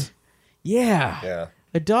dog. maintenance. Yeah. Yeah.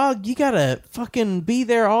 A dog, you gotta fucking be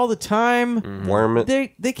there all the time. Worm it.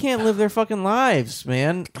 They can't live their fucking lives,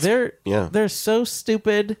 man. They're so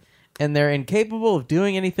stupid and they're incapable of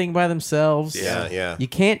doing anything by themselves. Yeah, yeah. You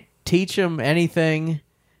can't teach them anything.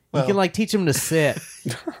 You can like teach them to sit,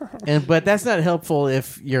 but that's not helpful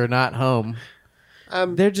if you're not home.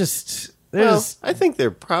 They're just I think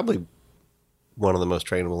they're probably one of the most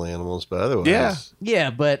trainable animals, but otherwise, Yeah.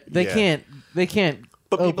 but they Yeah. can't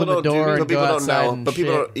But people open the don't door but and people go don't outside know. and But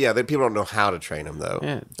people, shit. don't, yeah, people don't know how to train them though.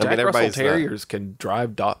 Yeah, I Jack mean, Russell everybody's not- Terriers can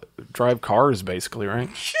drive cars, basically, right?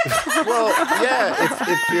 Well, yeah,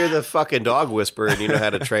 if you're the fucking dog whisperer and you know how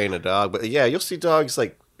to train a dog, but yeah, you'll see dogs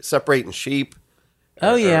like separating sheep.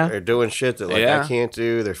 Oh yeah. Or doing shit that like Yeah. I can't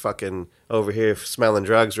do. They're fucking over here smelling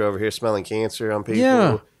drugs or over here smelling cancer on people.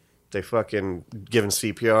 Yeah. They fucking giving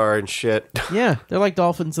CPR and shit. Yeah, they're like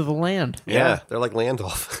dolphins of the land. Yeah, they're like land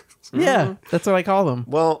dolphins. Yeah, that's what I call them.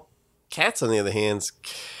 Well, cats on the other hand,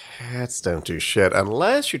 cats don't do shit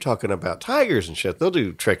unless you're talking about tigers and shit. They'll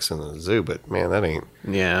do tricks in the zoo, but man, that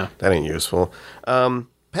ain't useful.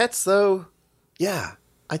 Pets though, yeah,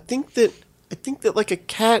 I think that like a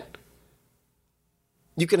cat,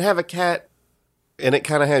 you can have a cat and it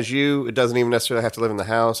kind of has you. It doesn't even necessarily have to live in the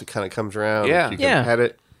house. It kind of comes around. Yeah. You can Yeah. pet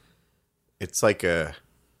it. It's like a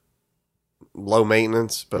low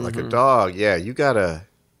maintenance, but like a dog, yeah, you gotta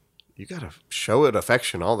show it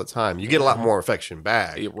affection all the time. You get a lot more affection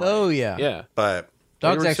back. Oh yeah. Yeah. But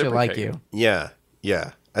Dogs They actually like reciprocate. you.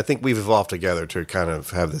 yeah. I think we've evolved together to kind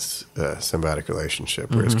of have this symbiotic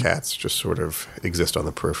relationship, whereas cats just sort of exist on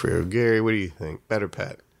the periphery. Gary, what do you think? Better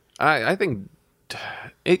pet? I think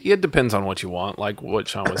it depends on what you want. Like what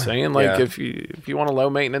Sean was saying. Like Yeah. if you want a low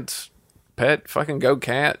maintenance pet, fucking go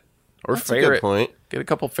cat or That's a good ferret. point. Get a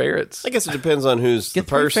couple ferrets. I guess it depends on who's Get the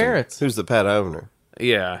 3 person, ferrets. who's the pet owner.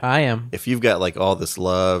 Yeah. I am. If you've got like all this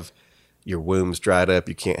love, your womb's dried up,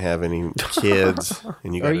 you can't have any kids,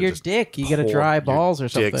 and you Or gotta your just dick, you got to pour- dry your balls or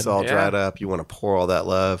something. Dick's all Yeah. dried up. You want to pour all that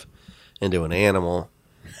love into an animal.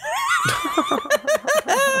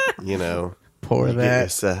 You know, Pour you get that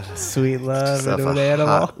yourself- sweet love yourself into an a animal.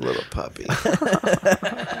 hot little puppy.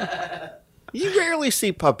 You rarely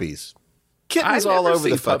see puppies. Kittens I all never over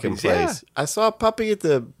the see fucking puppies, yeah. place. I saw a puppy at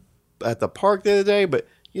the park the other day, but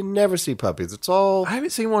you never see puppies. It's all I haven't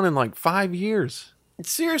seen one in like 5 years.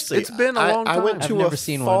 seriously. It's been a long I went time. to I've a never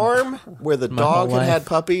seen one farm where the my whole dog had life.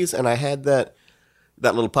 puppies, and I had that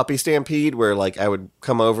little puppy stampede where like I would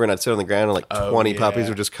come over and I'd sit on the ground and like 20 puppies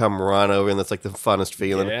would just come run over, and that's like the funnest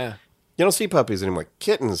feeling. Yeah. You don't see puppies anymore.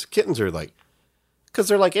 Kittens are like, because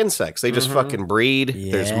they're like insects. They just fucking breed.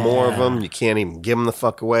 There's more of them. You can't even give them the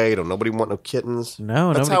fuck away. Nobody want no kittens.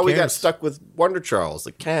 No, That's nobody how we got cares. stuck with Wonder Charles,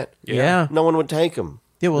 the cat. Yeah. No one would take him.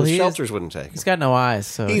 Yeah, well, the he shelters wouldn't take him. he's got no eyes,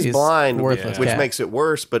 so He's blind, worthless which cat. makes it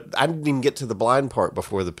worse. But I didn't even get to the blind part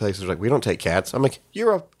before the place was like, we don't take cats. I'm like,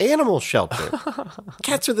 you're an animal shelter.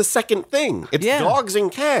 Cats are the second thing. It's Yeah. dogs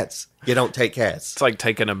and cats. You don't take cats. It's like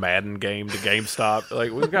taking a Madden game to GameStop.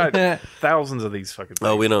 Like, we've got thousands of these fucking things.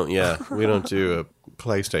 Oh, we don't. Yeah, we don't do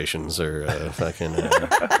PlayStations or fucking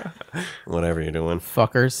whatever you're doing.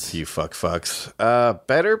 fuckers. You fucks.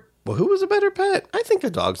 Better. Well, who was a better pet? I think a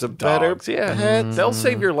dog's a better Dogs, yeah. pet. They'll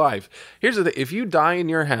save your life. Here's the thing. If you die in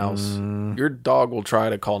your house, your dog will try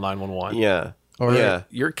to call 911. Yeah. Or- yeah.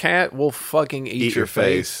 Your cat will fucking eat your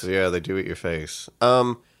face. Yeah, they do eat your face.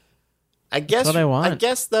 I guess what I want. I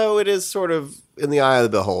guess though it is sort of in the eye of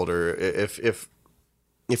the beholder. If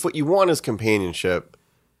what you want is companionship,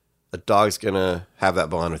 a dog's gonna have that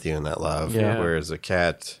bond with you and that love. Yeah. Whereas a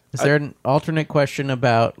cat, Is there an alternate question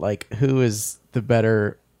about like who is the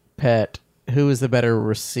better pet? Who is the better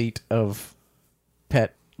receipt of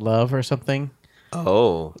pet love or something?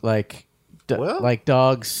 oh Like, Well- like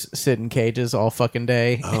dogs sit in cages all fucking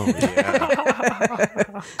day, yeah.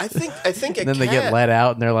 I think a and then they get let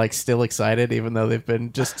out and they're like still excited even though they've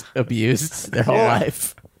been just abused their whole Yeah.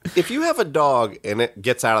 life. If you have a dog and it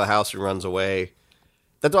gets out of the house and runs away,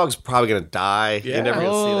 that dog's probably gonna die. Yeah. You're never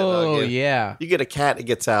gonna see that dog Oh again. yeah, You get a cat, it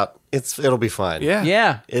gets out. It'll be fine. Yeah.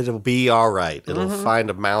 yeah, It'll be all right. It'll find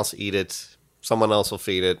a mouse, eat it. Someone else will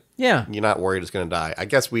feed it. yeah. You're not worried it's going to die. I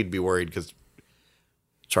guess we'd be worried because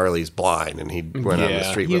Charlie's blind and he'd run out in the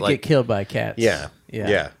Yeah. street. You But like, get killed by cats. yeah, yeah,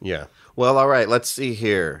 yeah, yeah. Well, all right. Let's see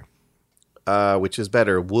here. Which is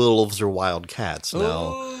better, wolves or wild cats?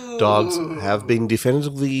 Now, dogs have been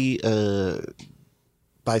definitively,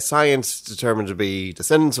 by science, determined to be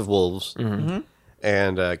descendants of wolves.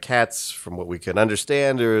 And cats, from what we can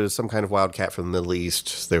understand, there is some kind of wild cat from the Middle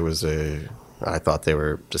East. I thought they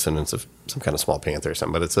were descendants of some kind of small panther or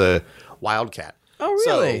something, but it's a wild cat. Oh,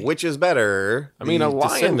 really? So, which is better? I mean, the a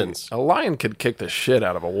lion. descendants. A lion could kick the shit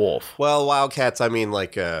out of a wolf. Well, wild cats, I mean,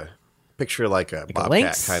 like picture like a bobcat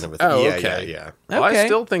lynx? kind of a thing. Oh, yeah, okay. yeah. Well, I Okay.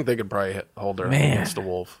 still think they could probably hold their own Man. against a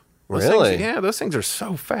wolf. Those Really? Things, those things are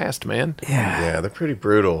so fast, man. Yeah, they're pretty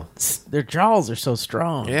brutal. Their jaws are so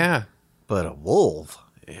strong. Yeah. But a wolf.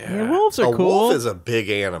 Yeah, wolves are A cool. wolf is a big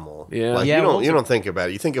animal. Yeah. Like, Yeah, you wolves don't think about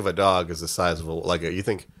it. You think of a dog as the size of you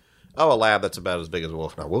think, oh, a lab that's about as big as a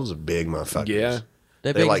wolf. No, wolves are big motherfuckers. Yeah.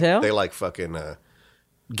 They're They big like as hell? they like fucking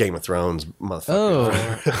Game of Thrones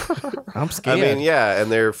motherfuckers. Oh, I'm I scared. mean, yeah, and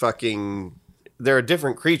they're a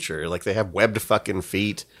different creature. Like they have webbed fucking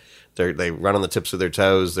feet. They run on the tips of their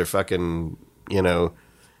toes. They're fucking,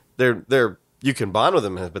 they're you can bond with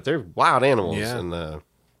them, but they're wild animals Yeah. and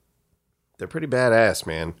they're pretty badass,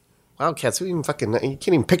 man. Wildcats, you can't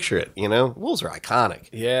even picture it, Wolves are iconic.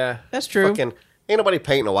 Yeah. That's true. Fucking ain't nobody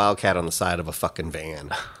painting a wildcat on the side of a fucking van,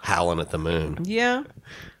 howling at the moon. Yeah.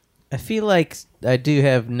 I feel like I do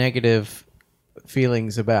have negative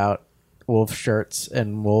feelings about wolf shirts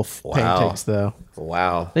and wolf Wow. paintings, though.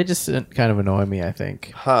 Wow. They just kind of annoy me, I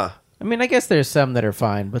think. Huh. I mean, I guess there's some that are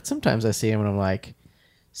fine, but sometimes I see them and I'm like,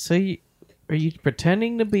 are you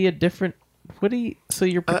pretending to be a different... So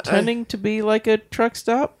you're pretending to be like a truck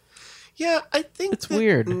stop? Yeah, I think It's that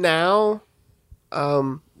weird. now.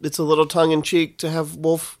 It's a little tongue in cheek to have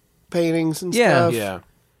wolf paintings and Yeah. stuff. Yeah.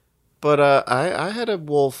 But I had an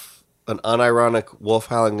unironic wolf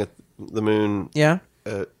howling at the moon Yeah.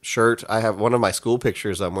 shirt. I have one of my school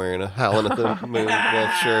pictures. I'm wearing a howling at the moon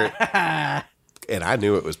wolf shirt, and I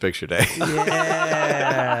knew it was picture day.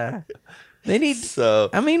 Yeah. They need... So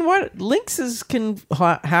I mean, what? Lynxes can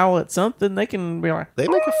howl at something. They can be like... they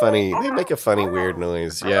make a funny weird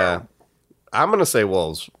noise. Yeah, I'm gonna say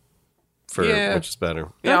wolves for Yeah. which is better.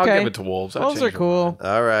 Yeah, Okay. I'll give it to wolves. I'd Wolves change are my cool. mind.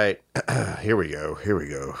 All right, here we go.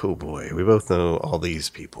 Oh boy, we both know all these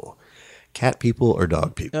people: cat people or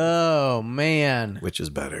dog people. Oh, man. Which is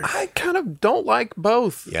better? I kind of don't like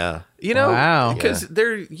both. Yeah. Wow. Because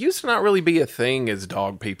there used to not really be a thing as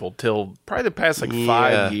dog people till probably the past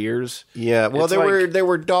 5 years. Yeah, well, It's there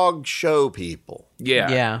were dog show people, Yeah.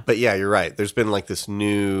 Yeah. but yeah, you're right. There's been like this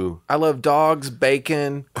new. I love dogs,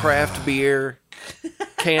 bacon, craft beer,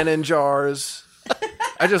 cannon jars.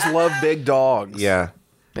 I just love big dogs. Yeah,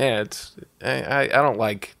 Yeah, I don't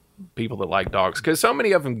like people that like dogs because so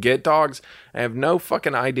many of them get dogs and have no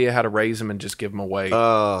fucking idea how to raise them and just give them away.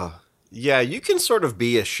 yeah. You can sort of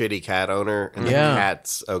be a shitty cat owner, and Yeah. the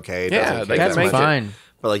cat's okay. It Yeah, doesn't they care Cats that are make much. it. fine.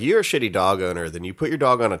 But like you're a shitty dog owner, then you put your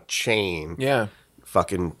dog on a chain, yeah.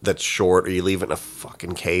 fucking that's short, or you leave it in a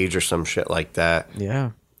fucking cage or some shit like that.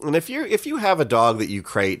 Yeah. And if you have a dog that you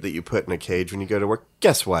crate that you put in a cage when you go to work,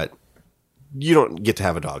 guess what? You don't get to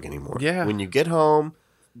have a dog anymore. Yeah. When you get home,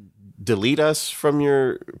 delete us from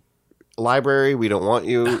your library. We don't want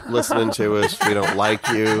you listening to us. We don't like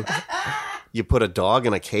you. You put a dog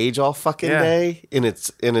in a cage all fucking day in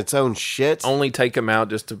its own shit. Only take him out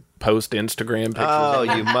just to post Instagram pictures. Oh,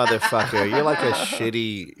 you motherfucker. You're like a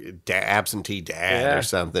shitty absentee dad or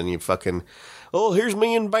something. You fucking, here's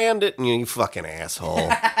me and Bandit. And you fucking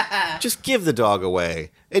asshole. Just give the dog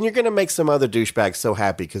away. And you're going to make some other douchebags so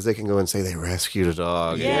happy because they can go and say they rescued a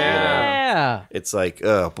dog. Yeah. It's like,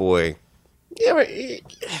 oh, boy. Yeah.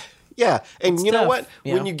 And It's you know tough, what?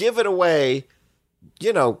 you When know? you give it away,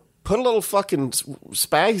 put a little fucking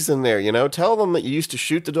spags in there, Tell them that you used to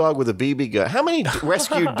shoot the dog with a BB gun. How many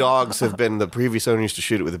rescued dogs have been the previous owner used to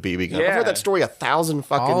shoot it with a BB gun? I've Yeah. heard that story 1,000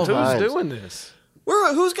 fucking All of times. Who's doing this?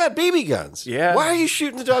 Who's got BB guns? Yeah. Why are you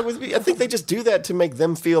shooting the dog with BB? I think they just do that to make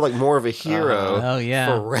them feel like more of a hero Oh, yeah.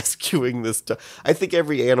 for rescuing this dog. I think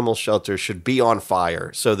every animal shelter should be on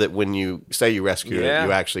fire so that when you say you rescued it,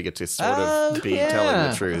 you actually get to sort of be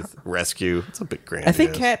telling the truth. Rescue. It's a bit grandiose. I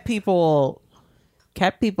think cat people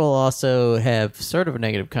also have sort of a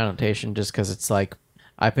negative connotation just because it's like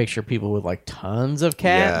I picture people with like tons of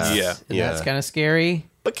cats. Yeah. And Yeah. that's kind of scary.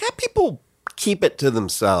 But cat people keep it to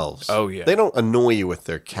themselves. Oh, yeah. They don't annoy you with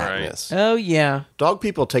their catness. Oh yeah, Dog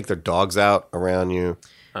people take their dogs out around you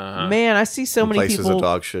man, I see so in many places people. a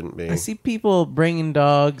dog shouldn't be. I see people bringing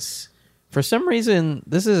dogs. For some reason,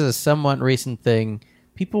 this is a somewhat recent thing.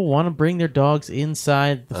 People want to bring their dogs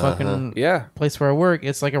inside the fucking Yeah. place where I work.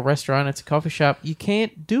 It's like a restaurant. It's a coffee shop. You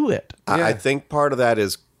can't do it. I think part of that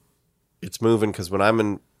is it's moving because when I'm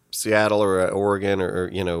in Seattle or Oregon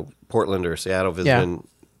or Portland or Seattle visiting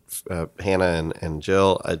Hannah and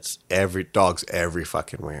Jill, it's dogs every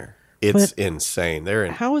fucking where. It's insane.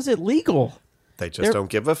 How is it legal? They just don't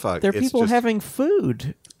give a fuck. They're It's people just- having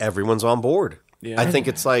food. everyone's on board. Yeah. I think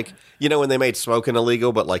it's like, when they made smoking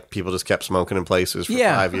illegal, but like people just kept smoking in places for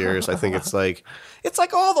 5 years. I think it's like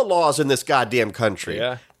all the laws in this goddamn country.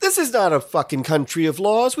 Yeah. This is not a fucking country of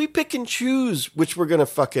laws. We pick and choose which we're going to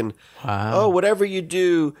fucking, whatever you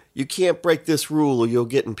do, you can't break this rule or you'll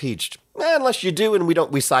get impeached. Unless you do and we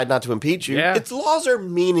decide not to impeach you. Yeah. Its laws are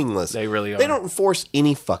meaningless. They really They are. don't enforce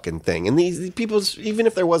any fucking thing. And these people, even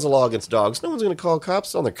if there was a law against dogs, no one's going to call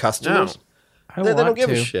cops on their customers. I They don't want give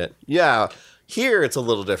a to. shit. Yeah. Here it's a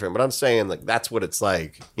little different, but I'm saying like that's what it's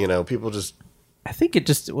like. People just I think it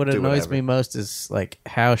just what Do annoys whatever. me most is like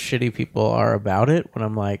how shitty people are about it. When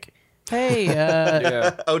I'm like, hey,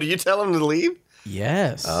 Yeah. Oh, do you tell them to leave?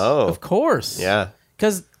 yes, Oh. of course, Yeah.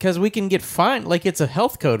 because we can get fined. Like it's a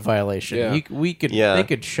health code violation. Yeah. They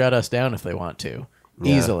could shut us down if they want to.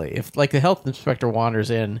 Easily, if like the health inspector wanders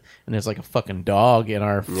in and there's like a fucking dog in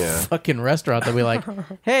our fucking restaurant, they'll be like,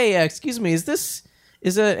 "Hey, excuse me,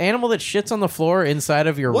 is an animal that shits on the floor inside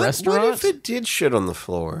of your restaurant?" What if it did shit on the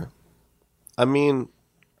floor? I mean,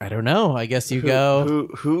 I don't know. I guess you go.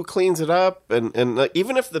 who cleans it up? And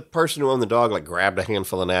even if the person who owned the dog like grabbed a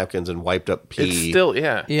handful of napkins and wiped up pee, It's still,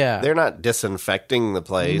 yeah. Yeah, they're not disinfecting the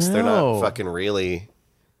place. They're No. not fucking really.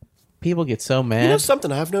 people get so mad. You know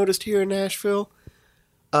something I've noticed here in Nashville?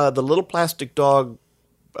 The little plastic dog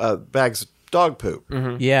bags of dog poop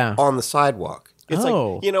Yeah, on the sidewalk. It's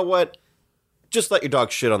Oh. like, you know what? Just let your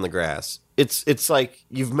dog shit on the grass. It's like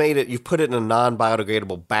you've put it in a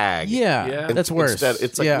non-biodegradable bag. yeah, Yeah. that's worse. Instead,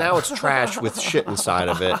 it's like yeah. now it's trash with shit inside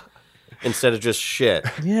of it instead of just shit.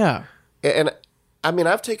 yeah. And I mean,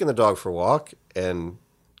 I've taken the dog for a walk and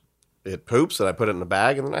it poops and I put it in a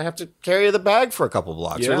bag and then I have to carry the bag for a couple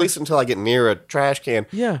blocks, or Yeah. at least until I get near a trash can.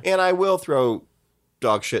 Yeah. And I will throw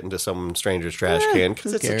dog shit into some stranger's trash can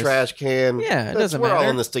because who it's cares? a trash can. Yeah, it doesn't We're all matter.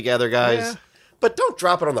 in this together, guys. Yeah. But don't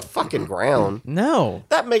drop it on the fucking ground. No.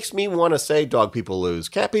 That makes me want to say dog people lose.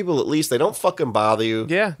 Cat people, at least, they don't fucking bother you.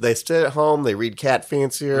 Yeah. They stay at home. They read Cat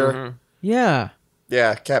Fancier. Yeah.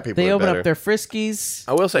 Yeah, cat people They are open better. up their friskies.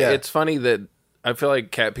 I will say Yeah. it's funny that I feel like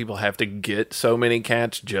cat people have to get so many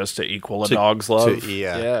cats just to equal a dog's love.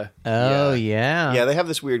 yeah. Oh, yeah. Yeah, they have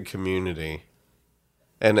this weird community.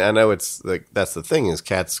 And I know it's like that's the thing is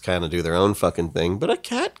cats kind of do their own fucking thing, but a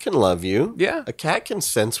cat can love you. Yeah. A cat can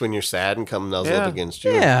sense when you're sad and come nuzzle Yeah. up against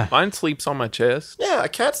you. Yeah. Mine sleeps on my chest. Yeah, a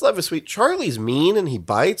cat's love is sweet. Charlie's mean and he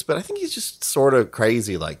bites, but I think he's just sort of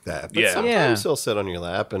crazy like that. But Yeah. sometimes Yeah. he'll sit on your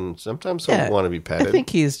lap and sometimes Yeah. he'll want to be petted. I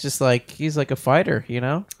think he's just like, he's like a fighter, you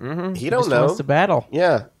know? he don't Just know. wants to battle.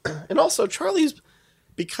 Yeah. And also Charlie's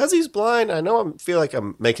because he's blind, I know I feel like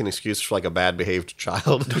I'm making excuses for like a bad behaved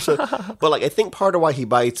child. But like I think part of why he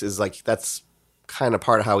bites is like that's kind of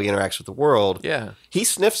part of how he interacts with the world. Yeah. He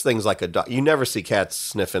sniffs things like a dog. You never see cats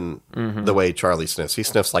sniffing the way Charlie sniffs. He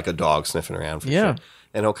sniffs like a dog sniffing around for Yeah. shit.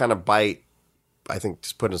 And he'll kind of bite, I think,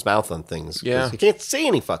 just putting his mouth on things. 'cause Yeah. He can't see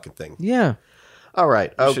any fucking thing. Yeah. All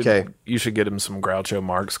right. Okay. You should get him some Groucho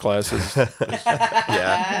Marx classes.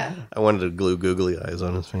 Yeah. I wanted to glue googly eyes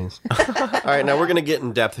on his face. All right. Now we're going to get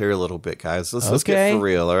in depth here a little bit, guys. Let's get Okay. for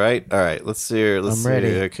real. All right. All right. Let's see here. I'm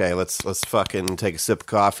ready. Okay. Let's fucking take a sip of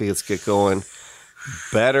coffee. Let's get going.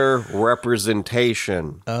 Better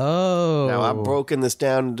representation. Oh. Now, I've broken this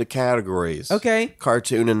down into categories. Okay.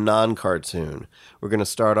 Cartoon and non-cartoon. We're going to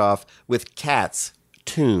start off with cats,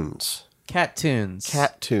 tunes. Cat tunes.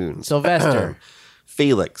 Cat tunes. Sylvester.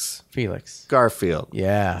 Felix. Felix. Garfield.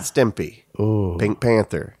 Yeah. Stimpy. Ooh. Pink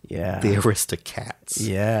Panther. Yeah. The Aristocats.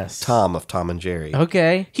 Yes. Tom of Tom and Jerry.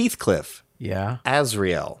 Okay. Heathcliff. Yeah.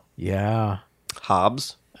 Azrael. Yeah.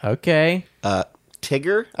 Hobbs. Okay.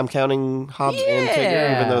 Tigger. I'm counting Hobbs and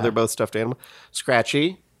Tigger, even though they're both stuffed animals.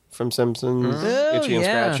 Scratchy from Simpsons. Oh, Itchy and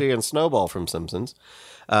yeah. Scratchy and Snowball from Simpsons.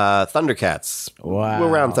 Thundercats. Wow. We'll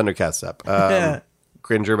round Thundercats up.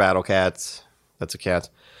 Cringer Battle Cats. That's a cat.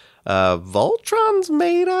 Voltron's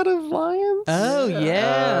made out of lions. Oh,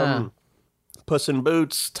 yeah. Puss in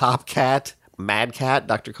Boots. Top Cat. Mad Cat.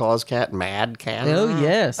 Dr. Claus Cat. Mad Cat. Oh,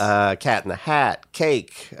 yes. Cat in the Hat.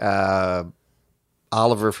 Cake.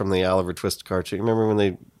 Oliver from the Oliver Twist cartoon. Remember when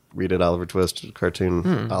they redid Oliver Twist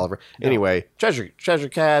cartoon? Oliver. Anyway, Treasure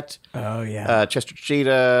Cat. oh, yeah. Chester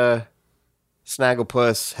Cheetah.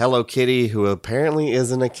 Snagglepuss. Hello Kitty, who apparently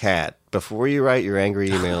isn't a cat. Before you write your angry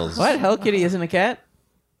emails, What? Hello Kitty isn't a cat?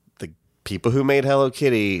 the people who made Hello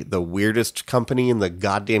Kitty, the weirdest company in the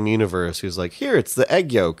goddamn universe, who's like, here, it's the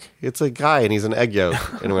egg yolk. It's a guy and he's an egg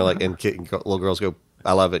yolk. And we're like, and little girls go,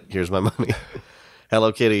 I love it. Here's my money.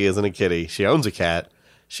 Hello Kitty isn't a kitty. She owns a cat.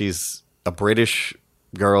 She's a British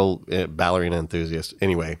girl, ballerina enthusiast.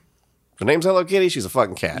 Anyway, her name's Hello Kitty. She's a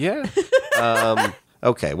fucking cat. Yeah.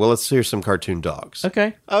 Okay, well, let's hear some cartoon dogs.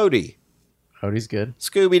 Okay. Odie, Odie's good.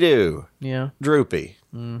 Scooby-Doo, Yeah. Droopy,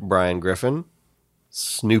 Brian Griffin,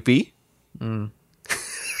 Snoopy,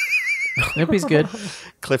 Snoopy's good.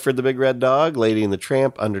 Clifford the Big Red Dog, Lady and the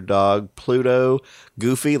Tramp, Underdog, Pluto,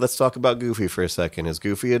 Goofy. Let's talk about Goofy for a second. Is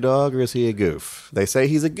Goofy a dog or is he a goof? They say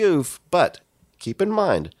he's a goof, but keep in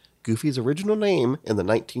mind, Goofy's original name in the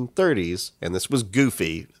 1930s, and this was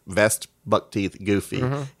Goofy, vest, buck teeth, Goofy.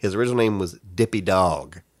 His original name was Dippy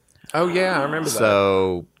Dog. Oh, yeah, I remember that.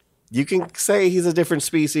 So you can say he's a different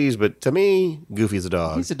species, but to me, Goofy's a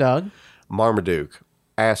dog. He's a dog. Marmaduke,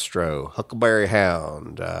 Astro, Huckleberry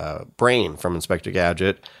Hound, Brain from Inspector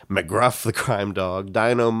Gadget, McGruff the Crime Dog,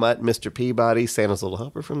 Dino Mutt, Mr. Peabody, Santa's Little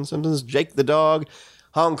Helper from The Simpsons, Jake the Dog,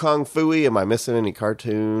 Hong Kong Phooey. Am I missing any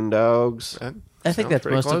cartoon dogs? I think that's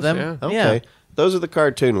pretty most of close, them. yeah. Yeah. Okay. Those are the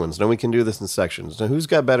cartoon ones. Now we can do this in sections. Now who's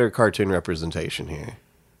got better cartoon representation here?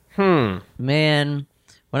 Man,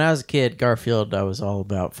 when I was a kid, Garfield, I was all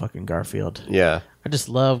about fucking Garfield. Yeah. I just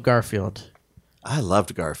love Garfield. I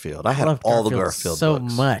loved Garfield. I I had love all the Garfield so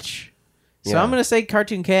books. much. So Yeah. I'm going to say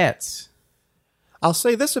cartoon cats. I'll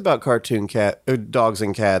say this about cartoon dogs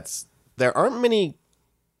and cats. There aren't many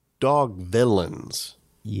dog villains.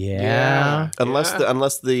 Yeah.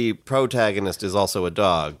 Unless the protagonist is also a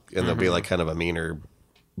dog, and they'll be like kind of a meaner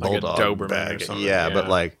Like a bulldog Doberman bag. or something, Yeah, yeah. but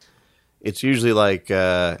like it's usually like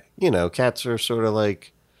cats are sort of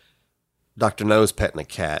like Dr. No's petting a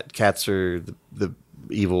cat. Cats are the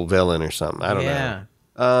evil villain or something. I don't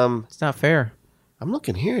know. It's not fair. I'm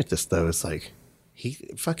looking here at this though. It's like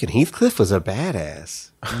fucking Heathcliff was a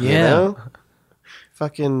badass. You Yeah. know?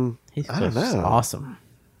 Fucking I don't Heathcliff's know. awesome.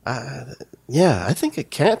 Yeah, I think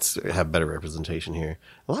cats have better representation here.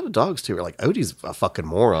 A lot of dogs too are like Odie's a fucking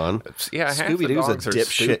moron. Yeah, half the Scooby Doo's a dogs are dipshit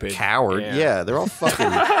stupid. coward. Yeah. Yeah. They're all fucking.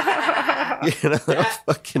 They're all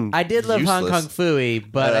fucking. I did love Hong useless. Kong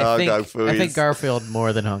Phooey, but Hong I Kong think Phooey's- Garfield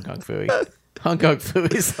more than Hong Kong Phooey. Hong Kong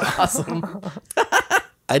Phooey's awesome.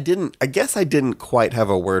 I guess I didn't quite have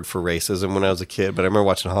a word for racism when I was a kid, but I remember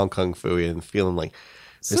watching Hong Kong Phooey and feeling like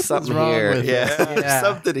there's Something's something wrong here. with Yeah, it. there's Yeah.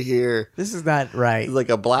 something here. This is not right. He's like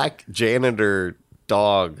a black janitor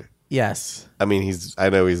dog. Yes. I mean, I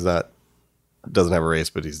know he's not, doesn't have a race,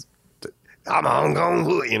 but I'm Hong Kong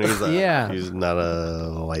Phooey. You know, Yeah. he's not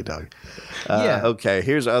a white dog. Yeah. Okay,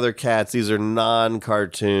 here's other cats. These are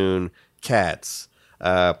non-cartoon cats.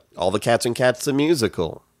 All the Cats and Cats the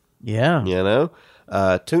musical. Yeah. You know,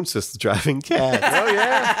 Toonsis the driving cat. Oh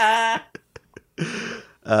yeah.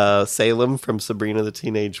 Salem from Sabrina the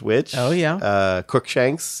Teenage Witch. Oh, yeah.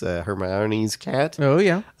 Crookshanks, Hermione's cat. Oh,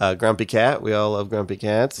 yeah. Grumpy Cat. We all love Grumpy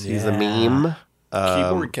Cats. He's a meme.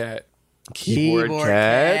 Keyboard cat. Keyboard Keyboard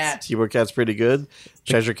Cat. Cat. Keyboard Cat's pretty good.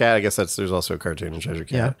 Treasure Cat. I guess there's also a cartoon in Treasure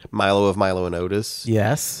Cat. Yeah. Milo of Milo and Otis.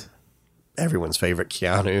 Yes. Everyone's favorite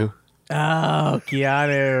Keanu. Oh,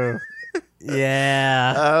 Keanu.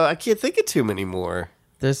 Yeah. I can't think of too many more.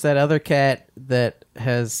 There's that other cat that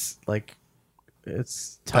has like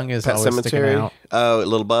its tongue is Pet always Cemetery. sticking out. Oh,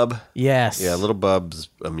 Little Bub. Yes. Yeah, Little Bub's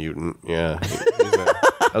a mutant. Yeah.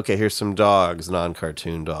 Okay, here's some dogs,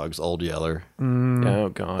 non-cartoon dogs. Old Yeller, Oh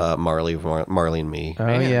god. Marley and Me.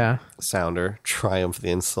 Oh yeah. Sounder, Triumph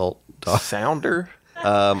the Insult Dog. Sounder.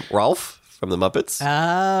 Rolf from the Muppets.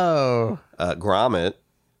 Oh. Gromit,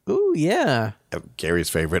 Ooh yeah. Gary's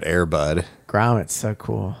favorite, Airbud. Gromit's so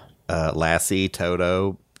cool. Lassie,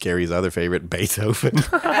 Toto, Gary's other favorite, Beethoven.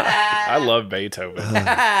 I love Beethoven.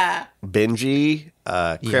 Benji,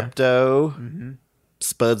 Crypto,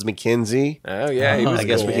 Spuds McKenzie. Oh yeah, he was I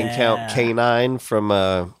guess cool. we can count K9 from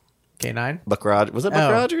K9. Buck Rogers. Was it Buck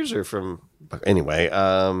Oh. Rogers or from... Anyway,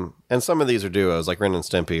 and some of these are duos, like Ren and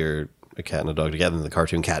Stimpy are a cat and a dog together, and the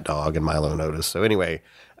cartoon Cat Dog and Milo and Otis. So anyway,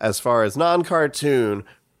 as far as non-cartoon,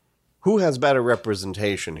 who has better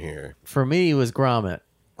representation here? For me, it was Gromit.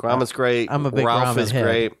 Gromit's great. I'm a big Ralph Gromit is head.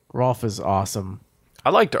 great. Rolf is awesome. I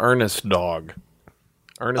liked Ernest Dog.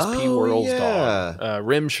 Ernest P. Oh, Worrell's yeah. dog.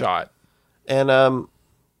 Rimshot. And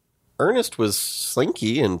Ernest was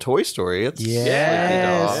Slinky in Toy Story. It's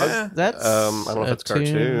Yes. Slinky Dog. That's I don't know if it's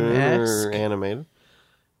cartoon or cartoon-esque. animated.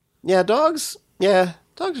 Yeah, dogs. Yeah,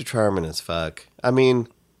 dogs are charming as fuck. I mean,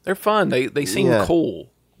 They're fun. They seem Yeah. cool.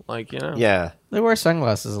 Like, you know. yeah. They wear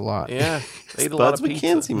sunglasses a lot. Yeah. They eat a lot Spuds of pizza.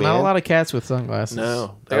 McKenzie, man. Not a lot of cats with sunglasses.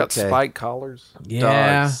 No. They got Okay. spike collars.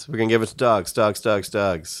 Yeah. Dogs. We're going to give it to dogs. Dogs.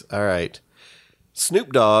 All right.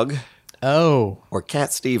 Snoop Dogg Oh. or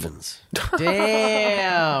Cat Stevens?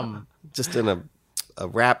 Damn. Just in a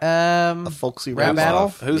rap, Um. a folksy rap rap battle?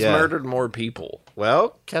 off. Who's Yeah. murdered more people?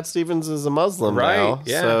 Well, Cat Stevens is a Muslim Right, now.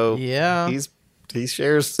 yeah. So Yeah. he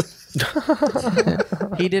shares...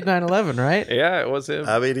 He did 9/11, right? Yeah, it was him.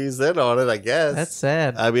 I mean, he's in on it, I guess. That's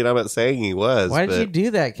sad. I mean, I'm not saying he was. Why did but you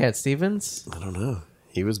do that, Cat Stevens? I don't know.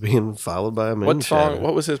 He was being followed by a moon What song? shadow.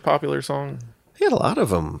 What was his popular song? He had a lot of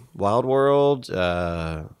them. Wild World,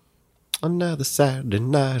 Another Saturday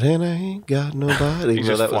Night, and I ain't got nobody. He's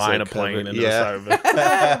No, just that was flying a cover. plane into Yeah. the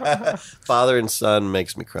side of it. Father and Son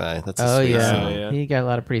makes me cry. That's a Oh sweet yeah. song. yeah. He got a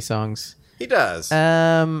lot of pretty songs. He does.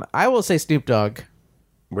 I will say Snoop Dogg.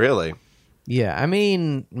 Really? Yeah, I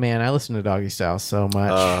mean, man, I listen to Doggy Style so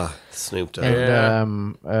much. Snoop Dogg.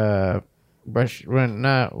 And Yeah.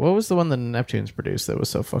 what was the one that Neptunes produced that was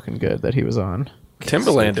so fucking good that he was on?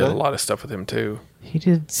 Timberland did a lot of stuff with him too. He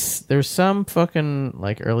did. There's some fucking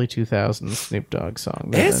like early 2000s Snoop Dogg song.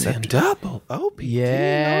 that- double OP.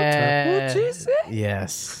 Yeah.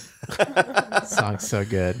 Yes. Song's so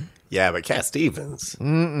good. Yeah, but Cat Stevens.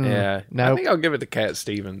 Yeah, I Nope. think I'll give it to Cat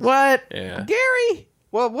Stevens. What? Yeah. Gary?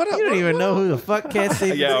 Well, what? You don't even know who the fuck Cat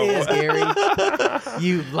Stevens Yeah, is, Gary.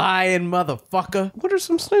 You lying motherfucker. What are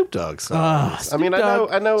some Snoop Dogg songs? Snoop I mean,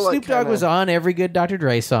 Dogg, I know. Like, Snoop Dogg was on every good Dr.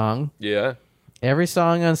 Dre song. Yeah, Every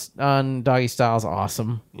song on Doggy Style is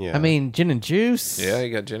awesome. Yeah. I mean, Gin and Juice. yeah.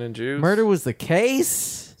 You got Gin and Juice. Murder Was the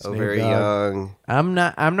Case. Oh, Snoop very Dogg. young. I'm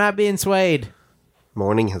not being swayed.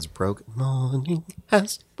 Morning has broken. Morning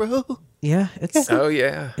has broken. Yeah, it's Oh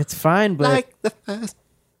yeah. it's fine, but Like the first.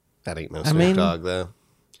 That ain't no Snoop mean- Dogg, though.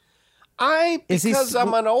 Is he Because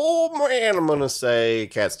I'm an old man, I'm going to say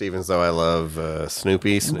Cat Stevens, though I love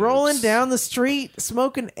Snoopy. Snoops. rolling down the street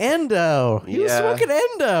smoking endo. He was Yeah. smoking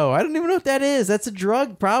endo. I don't even know what that is. That's a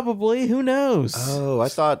drug, probably. Who knows? Oh, I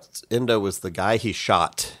thought Endo was the guy he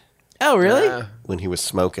shot Oh, really? when he was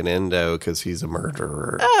smoking Endo because he's a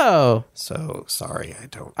murderer. Oh, So, sorry, I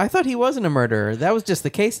don't. I thought he wasn't a murderer. That was just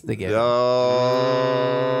the case that they gave.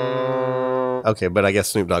 Oh. Okay, but I guess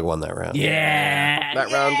Snoop Dogg won that round. Yeah.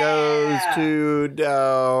 That round goes to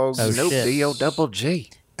Dogs. Oh, Nope. shit.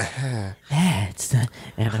 D-O-double-G. That's the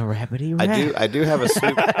and a rabbity rat. I do have a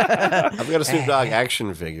Snoop. I've got a Snoop Dogg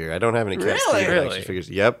action figure. I don't have any Cat Stevens Really? action figures.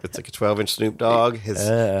 Yep, it's like a 12-inch Snoop Dogg.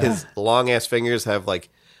 His long ass fingers have like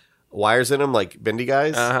wires in them, like bendy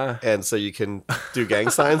guys, and so you can do gang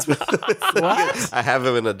signs. With What? I have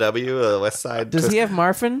him in a W, a West Side. Does he have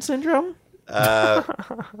Marfan syndrome?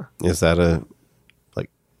 Is that a like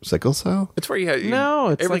sickle cell? It's where you have No,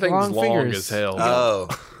 it's like everything's long fingers. as hell. Oh,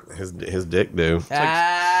 his dick do.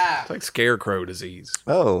 It's like scarecrow disease.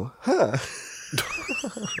 Oh, huh.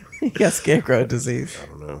 He got scarecrow disease.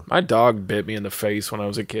 My dog bit me in the face when I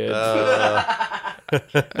was a kid.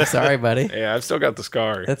 I'm sorry, buddy. Yeah, I've still got the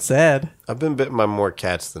scar. That's sad. I've been bitten by more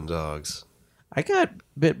cats than dogs. I got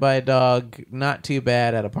bit by a dog not too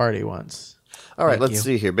bad at a party once. All right, Thank let's you.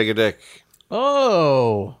 see here. Bigger dick.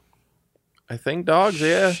 Oh. I think dogs,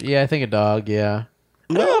 yeah. Yeah, I think a dog, yeah.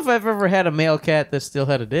 I don't know if I've ever had a male cat that still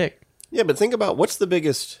had a dick. Yeah, but think about what's the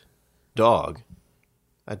biggest dog?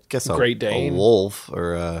 I guess Great a Dane. wolf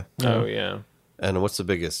or Oh, yeah. and what's the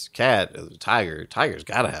biggest cat? A tiger. Tiger's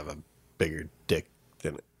got to have a bigger dick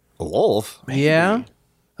than A wolf? Yeah.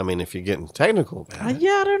 I mean, if you're getting technical about it.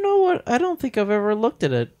 Yeah, I don't know what. I don't think I've ever looked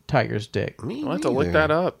at a tiger's dick. Me I'll have to look neither.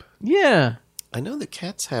 that up. Yeah. I know that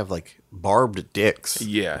cats have, like, barbed dicks.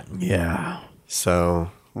 Yeah. Yeah. So,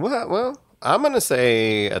 well, I'm going to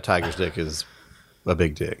say a tiger's dick is a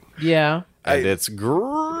big dick. Yeah. And it's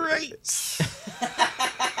great.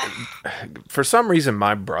 For some reason,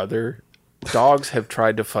 my brother, dogs have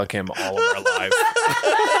tried to fuck him all of our life.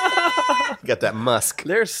 Got that musk.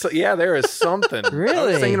 There is something. I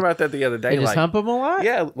Really? was thinking about that the other day. They just like, hump him a lot?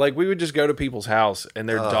 yeah, like we would just go to people's house and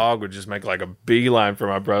their dog would just make like a beeline for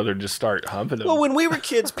my brother and just start humping him. Well, when we were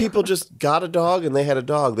kids, people just got a dog and they had a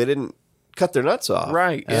dog. They didn't cut their nuts off.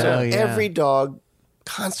 Right. Oh, So yeah. every dog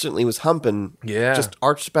constantly was humping. Yeah. Just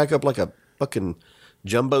arched back up like a fucking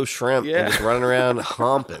jumbo shrimp Yeah. and just running around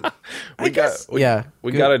humping. we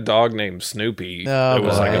got a dog named Snoopy. Oh, it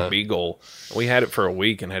was like boy. a beagle. We had it for a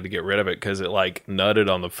week and had to get rid of it because it like nutted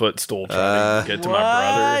on the footstool trying to get to my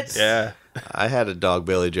brother. what? Yeah. I had a dog,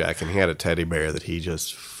 Billy Jack, and he had a teddy bear that he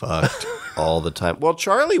just fucked all the time. Well,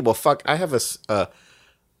 Charlie will fuck. I have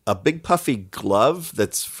a big puffy glove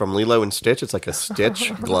that's from Lilo and Stitch. It's like a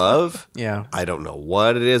Stitch glove. Yeah. I don't know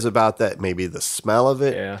what it is about that. Maybe the smell of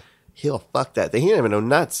it. Yeah. He'll fuck that thing. He don't even know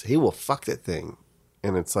nuts. He will fuck that thing.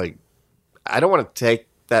 And it's like, I don't want to take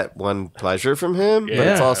that one pleasure from him, but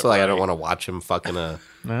it's Yeah, also like I right. don't want to watch him fucking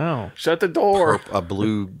No. Shut the door. a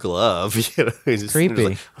blue glove. You know, he's just Creepy.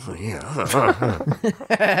 like, oh, yeah. Fuck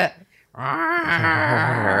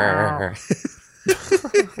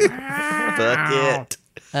it.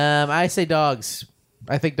 I say dogs.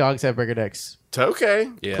 I think dogs have bigger dicks. It's okay.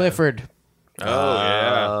 Yeah. Clifford. Oh,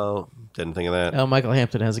 yeah. Oh, didn't think of that. Oh, Michael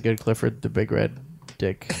Hampton has a good Clifford the Big Red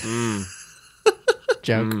Dick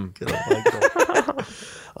joke.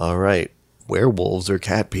 All right. Werewolves are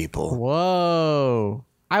cat people. Whoa.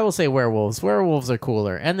 I will say werewolves. Werewolves are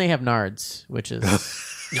cooler, and they have nards, which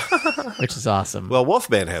is awesome. Well,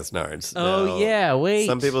 Wolfman has nards. oh Now, yeah, wait.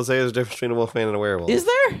 Some people say there's a difference between a wolfman and a werewolf. Is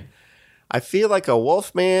there? I feel like a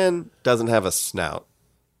wolfman doesn't have a snout.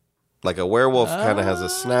 Like a werewolf kind of has a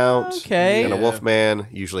snout. okay. And a wolfman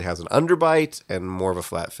usually has an underbite and more of a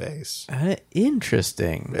flat face,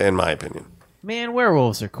 Interesting. in my opinion. Man,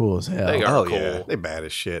 werewolves are cool as hell. They are Oh, cool. yeah. They bad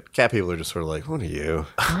as shit. Cat people are just sort of like, what are you?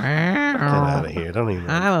 Get out of here. Don't even.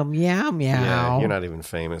 I'm a meow meow. Yeah, you're not even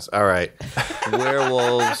famous. All right.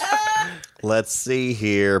 Werewolves. Let's see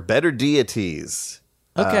here. Better deities.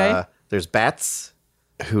 Okay. There's bats,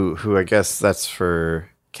 who I guess that's for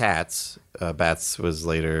cats. Bats was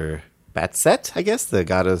later Batset, I guess, the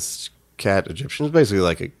goddess cat Egyptian. It's basically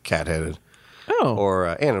like a cat-headed. Oh.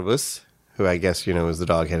 Or Anubis, who I guess, is the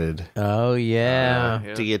dog-headed Oh yeah.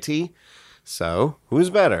 deity. So, who's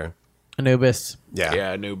better? Anubis. Yeah.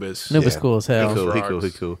 Yeah, Anubis. Anubis Yeah. cool as hell. He cool, he Frogs. cool, he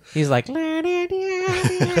cool. He's like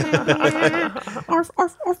arf,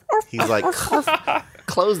 arf, arf, arf. He's like,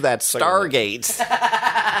 close that Stargate.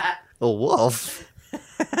 A wolf.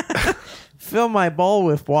 Fill my bowl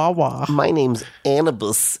with Wawa. My name's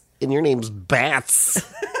Anubis, and your name's Bats.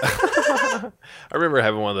 I remember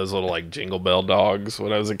having one of those little like jingle bell dogs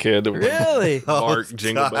when I was a kid. That would like, Really? bark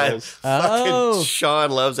jingle God. bells. Oh. Fucking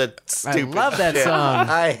Sean loves that stupid love that shit. song.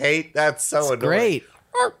 I hate that so annoying. Great.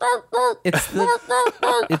 It's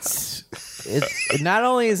not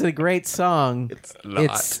only is it a great song,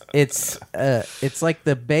 it's like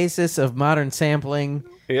the basis of modern sampling.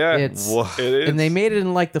 Yeah, It's it is. and they made it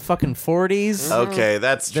in like the fucking 40s. Okay,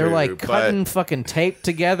 that's true. They're like but cutting fucking tape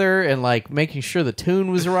together and like making sure the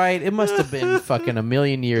tune was right. It must have been fucking a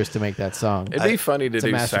million years to make that song. It'd be funny to a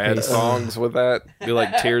do sad masterpiece. songs with that. Be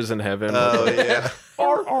like Tears in Heaven. Oh, yeah.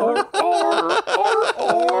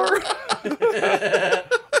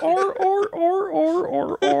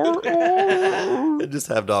 And just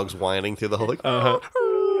have dogs whining through the whole like,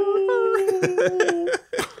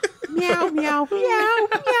 Meow meow meow meow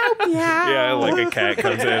meow. Yeah, like a cat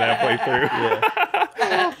comes in halfway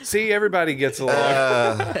through. See, everybody gets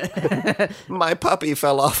along. my puppy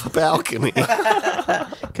fell off a balcony.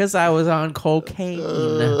 Because I was on cocaine.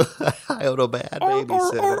 I own a bad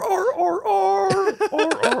babysitter.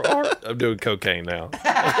 I'm doing cocaine now.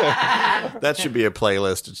 That should be a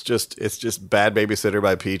playlist. It's just Bad Babysitter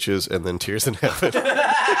by Peaches and then Tears in Heaven.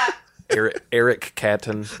 Eric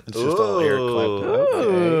Catton. It's just all Eric Clapton.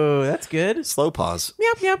 Ooh, that's good. Slow pause.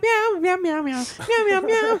 Meow meow meow meow meow meow meow meow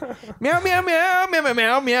meow meow meow meow meow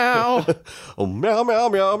meow meow. Oh, meow, meow,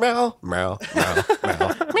 meow, meow. Meow, meow,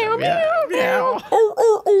 meow. Meow meow meow.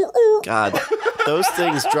 God, those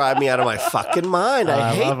things drive me out of my fucking mind.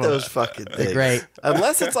 I hate love 'em. those fucking things. great.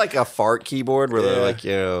 Unless it's like a fart keyboard where they're like,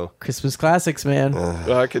 Christmas classics, man.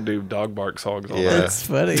 Well, I could do dog bark songs all Yeah. day. That's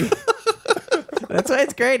funny. That's why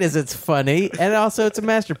it's great. Is it's funny and also it's a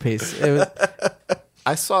masterpiece.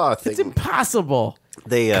 I saw a It's thing. impossible.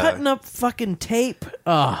 They Cutting up fucking tape.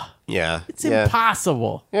 Ugh. yeah, It's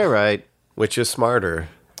impossible. You're right. Which is smarter?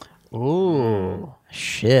 Ooh.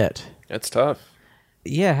 Shit. That's tough.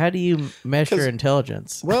 Yeah, how do you measure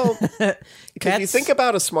intelligence? Well, because you Cats- think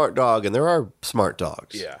about a smart dog, and there are smart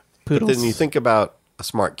dogs. Yeah. But Poodles. then you think about a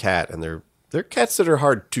smart cat, and they're cats that are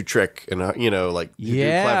hard to trick, and like to do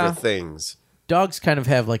Yeah. clever things. Dogs kind of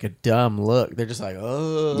have like a dumb look. They're just like,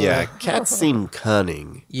 oh. Yeah, cats seem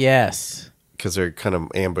cunning Yes. because they're kind of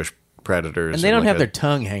ambush predators, And they don't like have their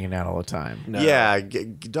tongue hanging out all the time. Yeah,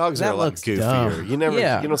 dogs That are a lot looks goofier. dumb. You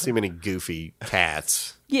Yeah. you don't see many goofy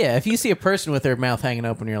cats. Yeah, if you see a person with their mouth hanging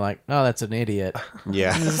open, you're like, oh, that's an idiot.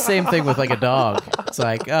 Yeah, It's the same thing with like a dog. It's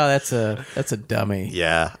like, oh, that's a dummy.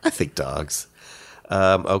 yeah. I think dogs.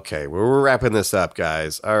 Okay, we're wrapping this up,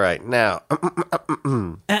 guys. All right, now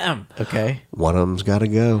Okay. one of them's got to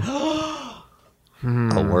go.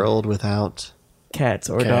 A world without Cats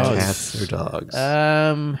or dogs. cats or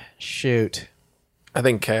dogs. Shoot. I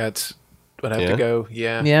think cats would have Yeah? to go.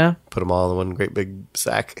 Yeah. Yeah. Put them all in one great big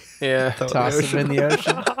sack. Yeah. Toss them in the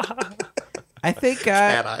ocean. I think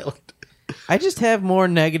Cat Island. I just have more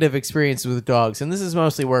negative experiences with dogs, and this is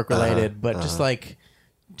mostly work related, but just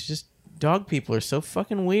dog people are so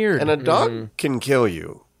fucking weird. And a dog can kill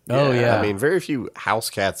you. Oh, yeah. I mean, very few house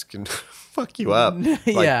cats can fuck you up. Like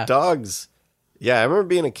Yeah. dogs. Yeah, I remember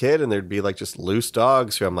being a kid and there'd be like just loose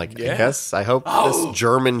dogs who I'm like, I hope this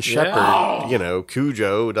German Shepherd,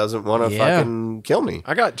 Cujo doesn't want to Yeah. fucking kill me.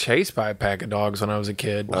 I got chased by a pack of dogs when I was a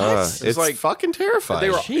kid. It's like fucking terrifying. They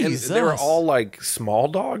were Jesus. they were all like small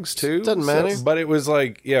dogs too. Doesn't matter. But it was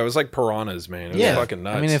like it was like piranhas, man. It was fucking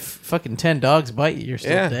nuts. I mean, if fucking 10 dogs bite you, you're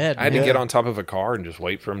still dead. I had to man. get on top of a car and just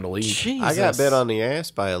wait for him to leave. Jesus. I got bit on the ass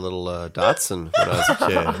by a little Dachshund when I was a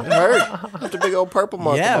kid. It hurt. Just a big old purple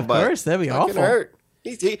mark Yeah, on my of butt. course. That'd be Fucking awful. hurt.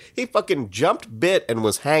 He fucking jumped, bit, and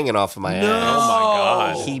was hanging off of my ass. Oh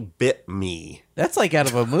my god. He bit me. That's like out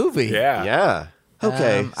of a movie. Yeah. Yeah.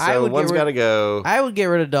 Okay, I so would one's get rid- got to go. I would get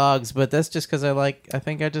rid of dogs, but that's just because I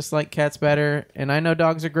think I just like cats better. And I know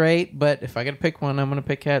dogs are great, but if I got to pick one, I'm going to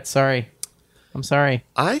pick cats. Sorry. I'm sorry.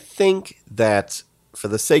 I think that for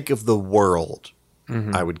the sake of the world,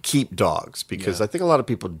 I would keep dogs because I think a lot of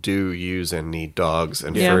people do use and need dogs.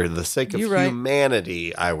 And Yeah. for the sake of You're right.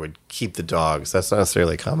 humanity, I would keep the dogs. That's not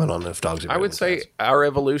necessarily a comment on if dogs are I better would than say cats. our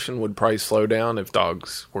evolution would probably slow down if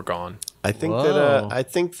dogs were gone. I think Whoa.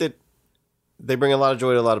 that they bring a lot of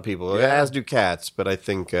joy to a lot of people, as do cats. But I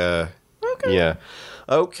think, yeah,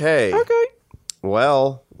 okay.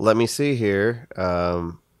 Well, let me see here.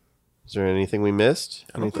 Is there anything we missed?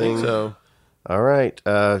 Anything? So All right.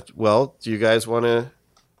 Well, do you guys want to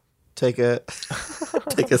take a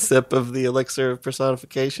sip of the elixir of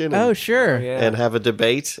personification? Oh, sure. and have a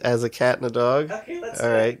debate as a cat and a dog. Okay, let's All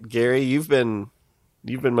right, Gary, you've been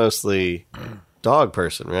mostly dog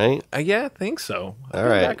person, right? yeah, I think so. All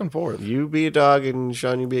right, Back and forth. You be a dog and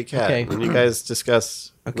Sean, you be a cat, Okay. and you guys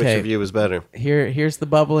discuss which Okay. of you is better. Here's the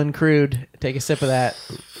bubbling crude. Take a sip of that.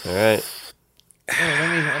 All right. Oh,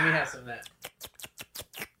 let me have some of that.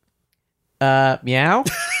 Meow.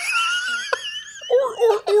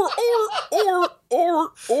 Meow, meow,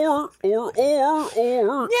 meow, meow, meow, meow,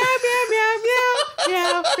 meow,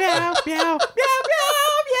 meow, meow.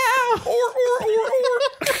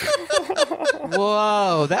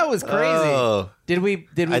 Whoa, that was crazy. Oh, Did we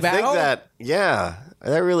I battle? think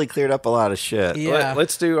that really cleared up a lot of shit. Yeah.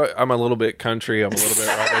 Let's do. I'm a little bit country. I'm a little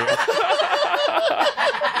bit.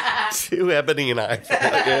 Two ebony and ivory.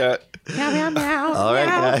 Yeah. Meow, meow, meow. All right,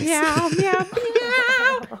 meow, guys. Meow, meow,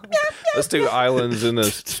 meow. Let's do islands in the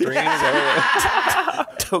streams.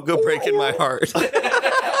 Don't go breaking my heart.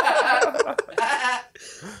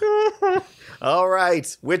 All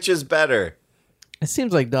right, which is better? It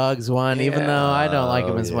seems like dogs won, even though I don't like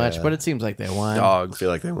them as much. yeah. But it seems like they won. I feel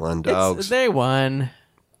like they won. Dogs. They won.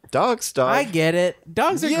 Dogs. I get it.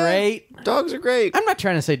 Dogs are great. Dogs are great. I'm not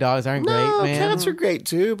trying to say dogs aren't No, great, man. cats are great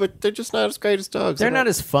too, but they're just not as great as dogs. They're not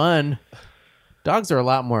as fun. Dogs are a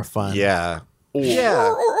lot more fun. Yeah.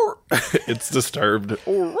 Yeah. It's disturbed.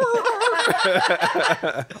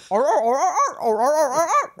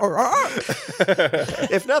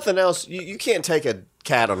 If nothing else, you can't take a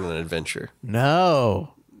cat on an adventure.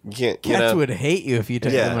 No. You can't. Cats would hate you if you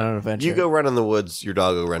took them on an adventure. You go run in the woods, your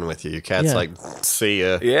dog will run with you. Your cat's Yeah. like, see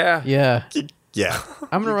ya. Yeah. Yeah. Yeah.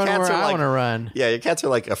 I'm going to run Cats where are I like- want to run. Yeah, your cats are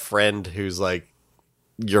like a friend who's like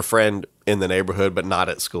your friend in the neighborhood, but not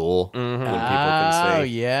at school when people can Oh, see.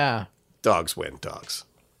 yeah. Dogs win, dogs.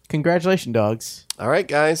 Congratulations, dogs. All right,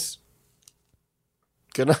 guys.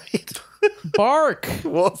 Good night. Bark.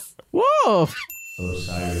 Woof. Woof.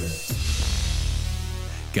 Osiris.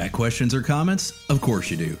 Got questions or comments? Of course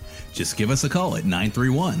you do. Just give us a call at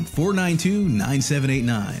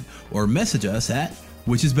 931-492-9789 or message us at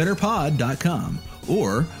whichisbetterpod.com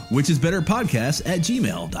or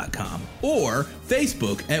whichisbetterpodcast@gmail.com or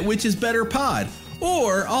Facebook at whichisbetterpod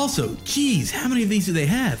or also, geez, how many of these do they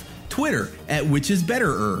have? Twitter at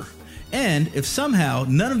whichisbetterer. And if somehow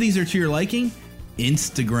none of these are to your liking,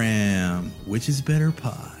 Instagram,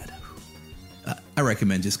 whichisbetterpod. I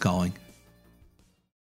recommend just calling.